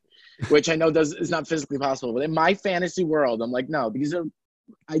penis yet, which I know is not physically possible. But in my fantasy world, I'm like, no,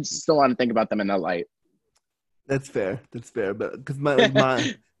 I just don't want to think about them in that light. That's fair. But because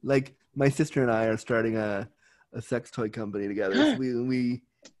my sister and I are starting a sex toy company together. So we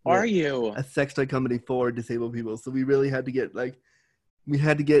are you a sex toy company for disabled people? So we really had to get like we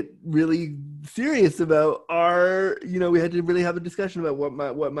had to get really serious about our, we had to really have a discussion about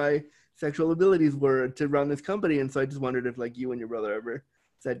what my sexual abilities were to run this company. And so I just wondered if like you and your brother ever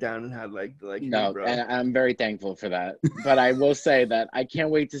sat down and had like hey, No, bro. and I'm very thankful for that. But I will say that I can't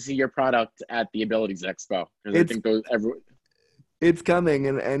wait to see your product at the Abilities Expo, because I think it's coming,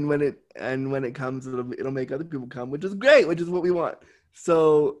 and when it comes, it'll make other people come, which is great, which is what we want.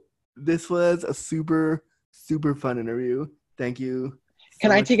 So this was a super, super fun interview. Thank you.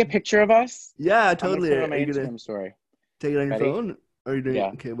 Can I take a picture of us? Yeah, totally. I'm gonna put it on my Instagram story. Take it on your Ready? phone? Or are you doing? Yeah.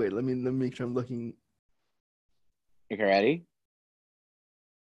 Okay, wait. Let me make sure I'm looking. Okay, ready?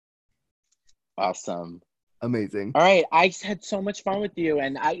 Awesome. Amazing. All right, I had so much fun with you,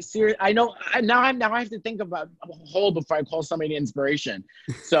 and I know now I have to think about a whole before I call somebody an inspiration.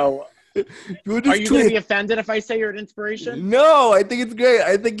 So, are you going to be offended if I say you're an inspiration? No, I think it's great.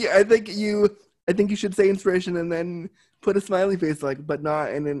 I think you should say inspiration and then put a smiley face, but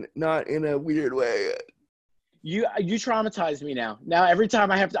not in a weird way. You traumatize me now. Now every time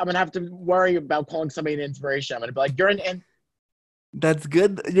I'm gonna have to worry about calling somebody an inspiration. I'm gonna be like, you're an. That's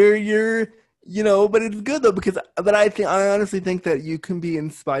good. You're. But it's good though, but I honestly think that you can be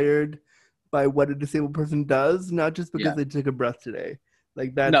inspired by what a disabled person does, not just because they took a breath today.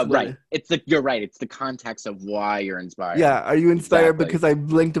 Like that's right. You're right. It's the context of why you're inspired. Yeah. Are you inspired because I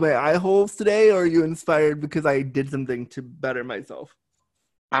blinked my eye holes today, or are you inspired because I did something to better myself?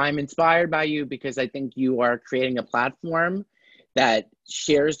 I'm inspired by you because I think you are creating a platform that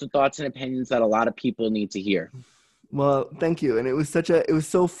shares the thoughts and opinions that a lot of people need to hear. Well, thank you. And it was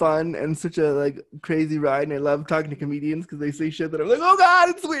so fun and such a crazy ride. And I love talking to comedians because they say shit that I'm like, oh God,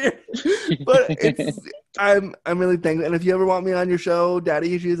 it's weird. But I'm really thankful. And if you ever want me on your show,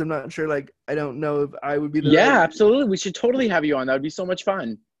 Daddy Issues, I'm not sure, I don't know if I would be the absolutely. We should totally have you on. That would be so much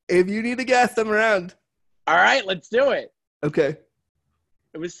fun. If you need a guest, I'm around. All right, let's do it. Okay.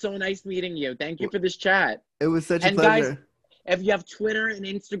 It was so nice meeting you. Thank you for this chat. It was such a Guys, pleasure. if you have Twitter and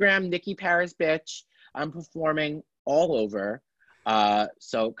Instagram, Nikki Paris Bitch, I'm performing all over,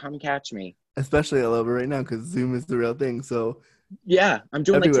 so come catch me, especially all over right now because Zoom is the real thing. So yeah, I'm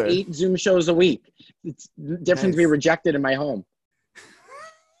doing everywhere. 8 Zoom shows a week. It's different to be rejected in my home.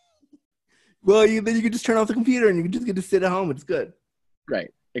 Well, then you can just turn off the computer and you can just get to sit at home. It's good.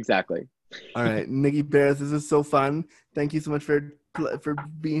 Right, exactly. All right, Nikki Paris, this is so fun. Thank you so much for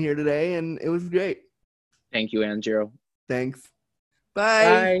being here today, and it was great. Thank you, Andrew. Thanks. Bye.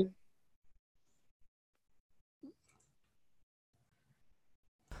 Bye.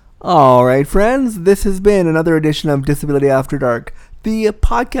 All right, friends, this has been another edition of Disability After Dark, the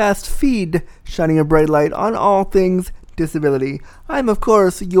podcast feed shining a bright light on all things disability. I'm, of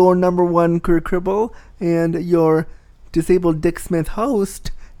course, your number one Kurt Cribble and your disabled Dick Smith host,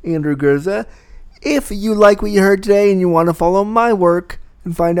 Andrew Gurza. If you like what you heard today and you want to follow my work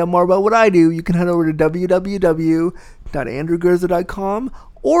and find out more about what I do, you can head over to www.andrewgurza.com,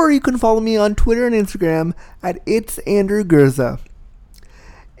 or you can follow me on Twitter and Instagram at @It'sAndrewGurza.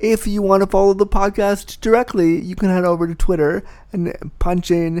 If you want to follow the podcast directly, you can head over to Twitter and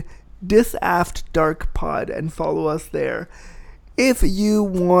punch in DisAftDarkPod and follow us there. If you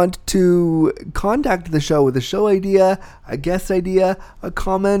want to contact the show with a show idea, a guest idea, a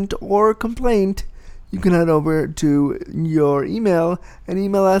comment, or complaint, you can head over to your email and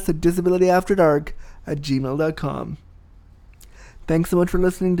email us at disabilityafterdark@gmail.com. Thanks so much for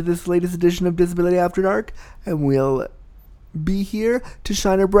listening to this latest edition of Disability After Dark, and we'll be here to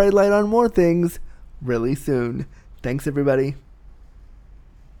shine a bright light on more things really soon. Thanks, everybody.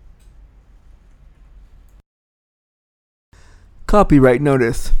 Copyright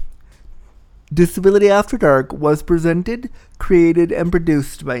notice. Disability After Dark was presented, created, and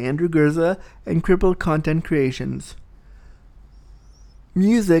produced by Andrew Gurza and Crippled Content Creations.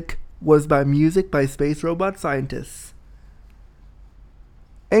 Music was by Music by Space Robot Scientists.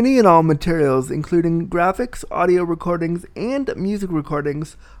 Any and all materials, including graphics, audio recordings, and music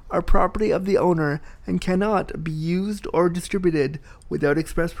recordings, are property of the owner and cannot be used or distributed without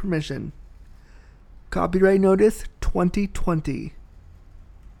express permission. Copyright Notice 2020.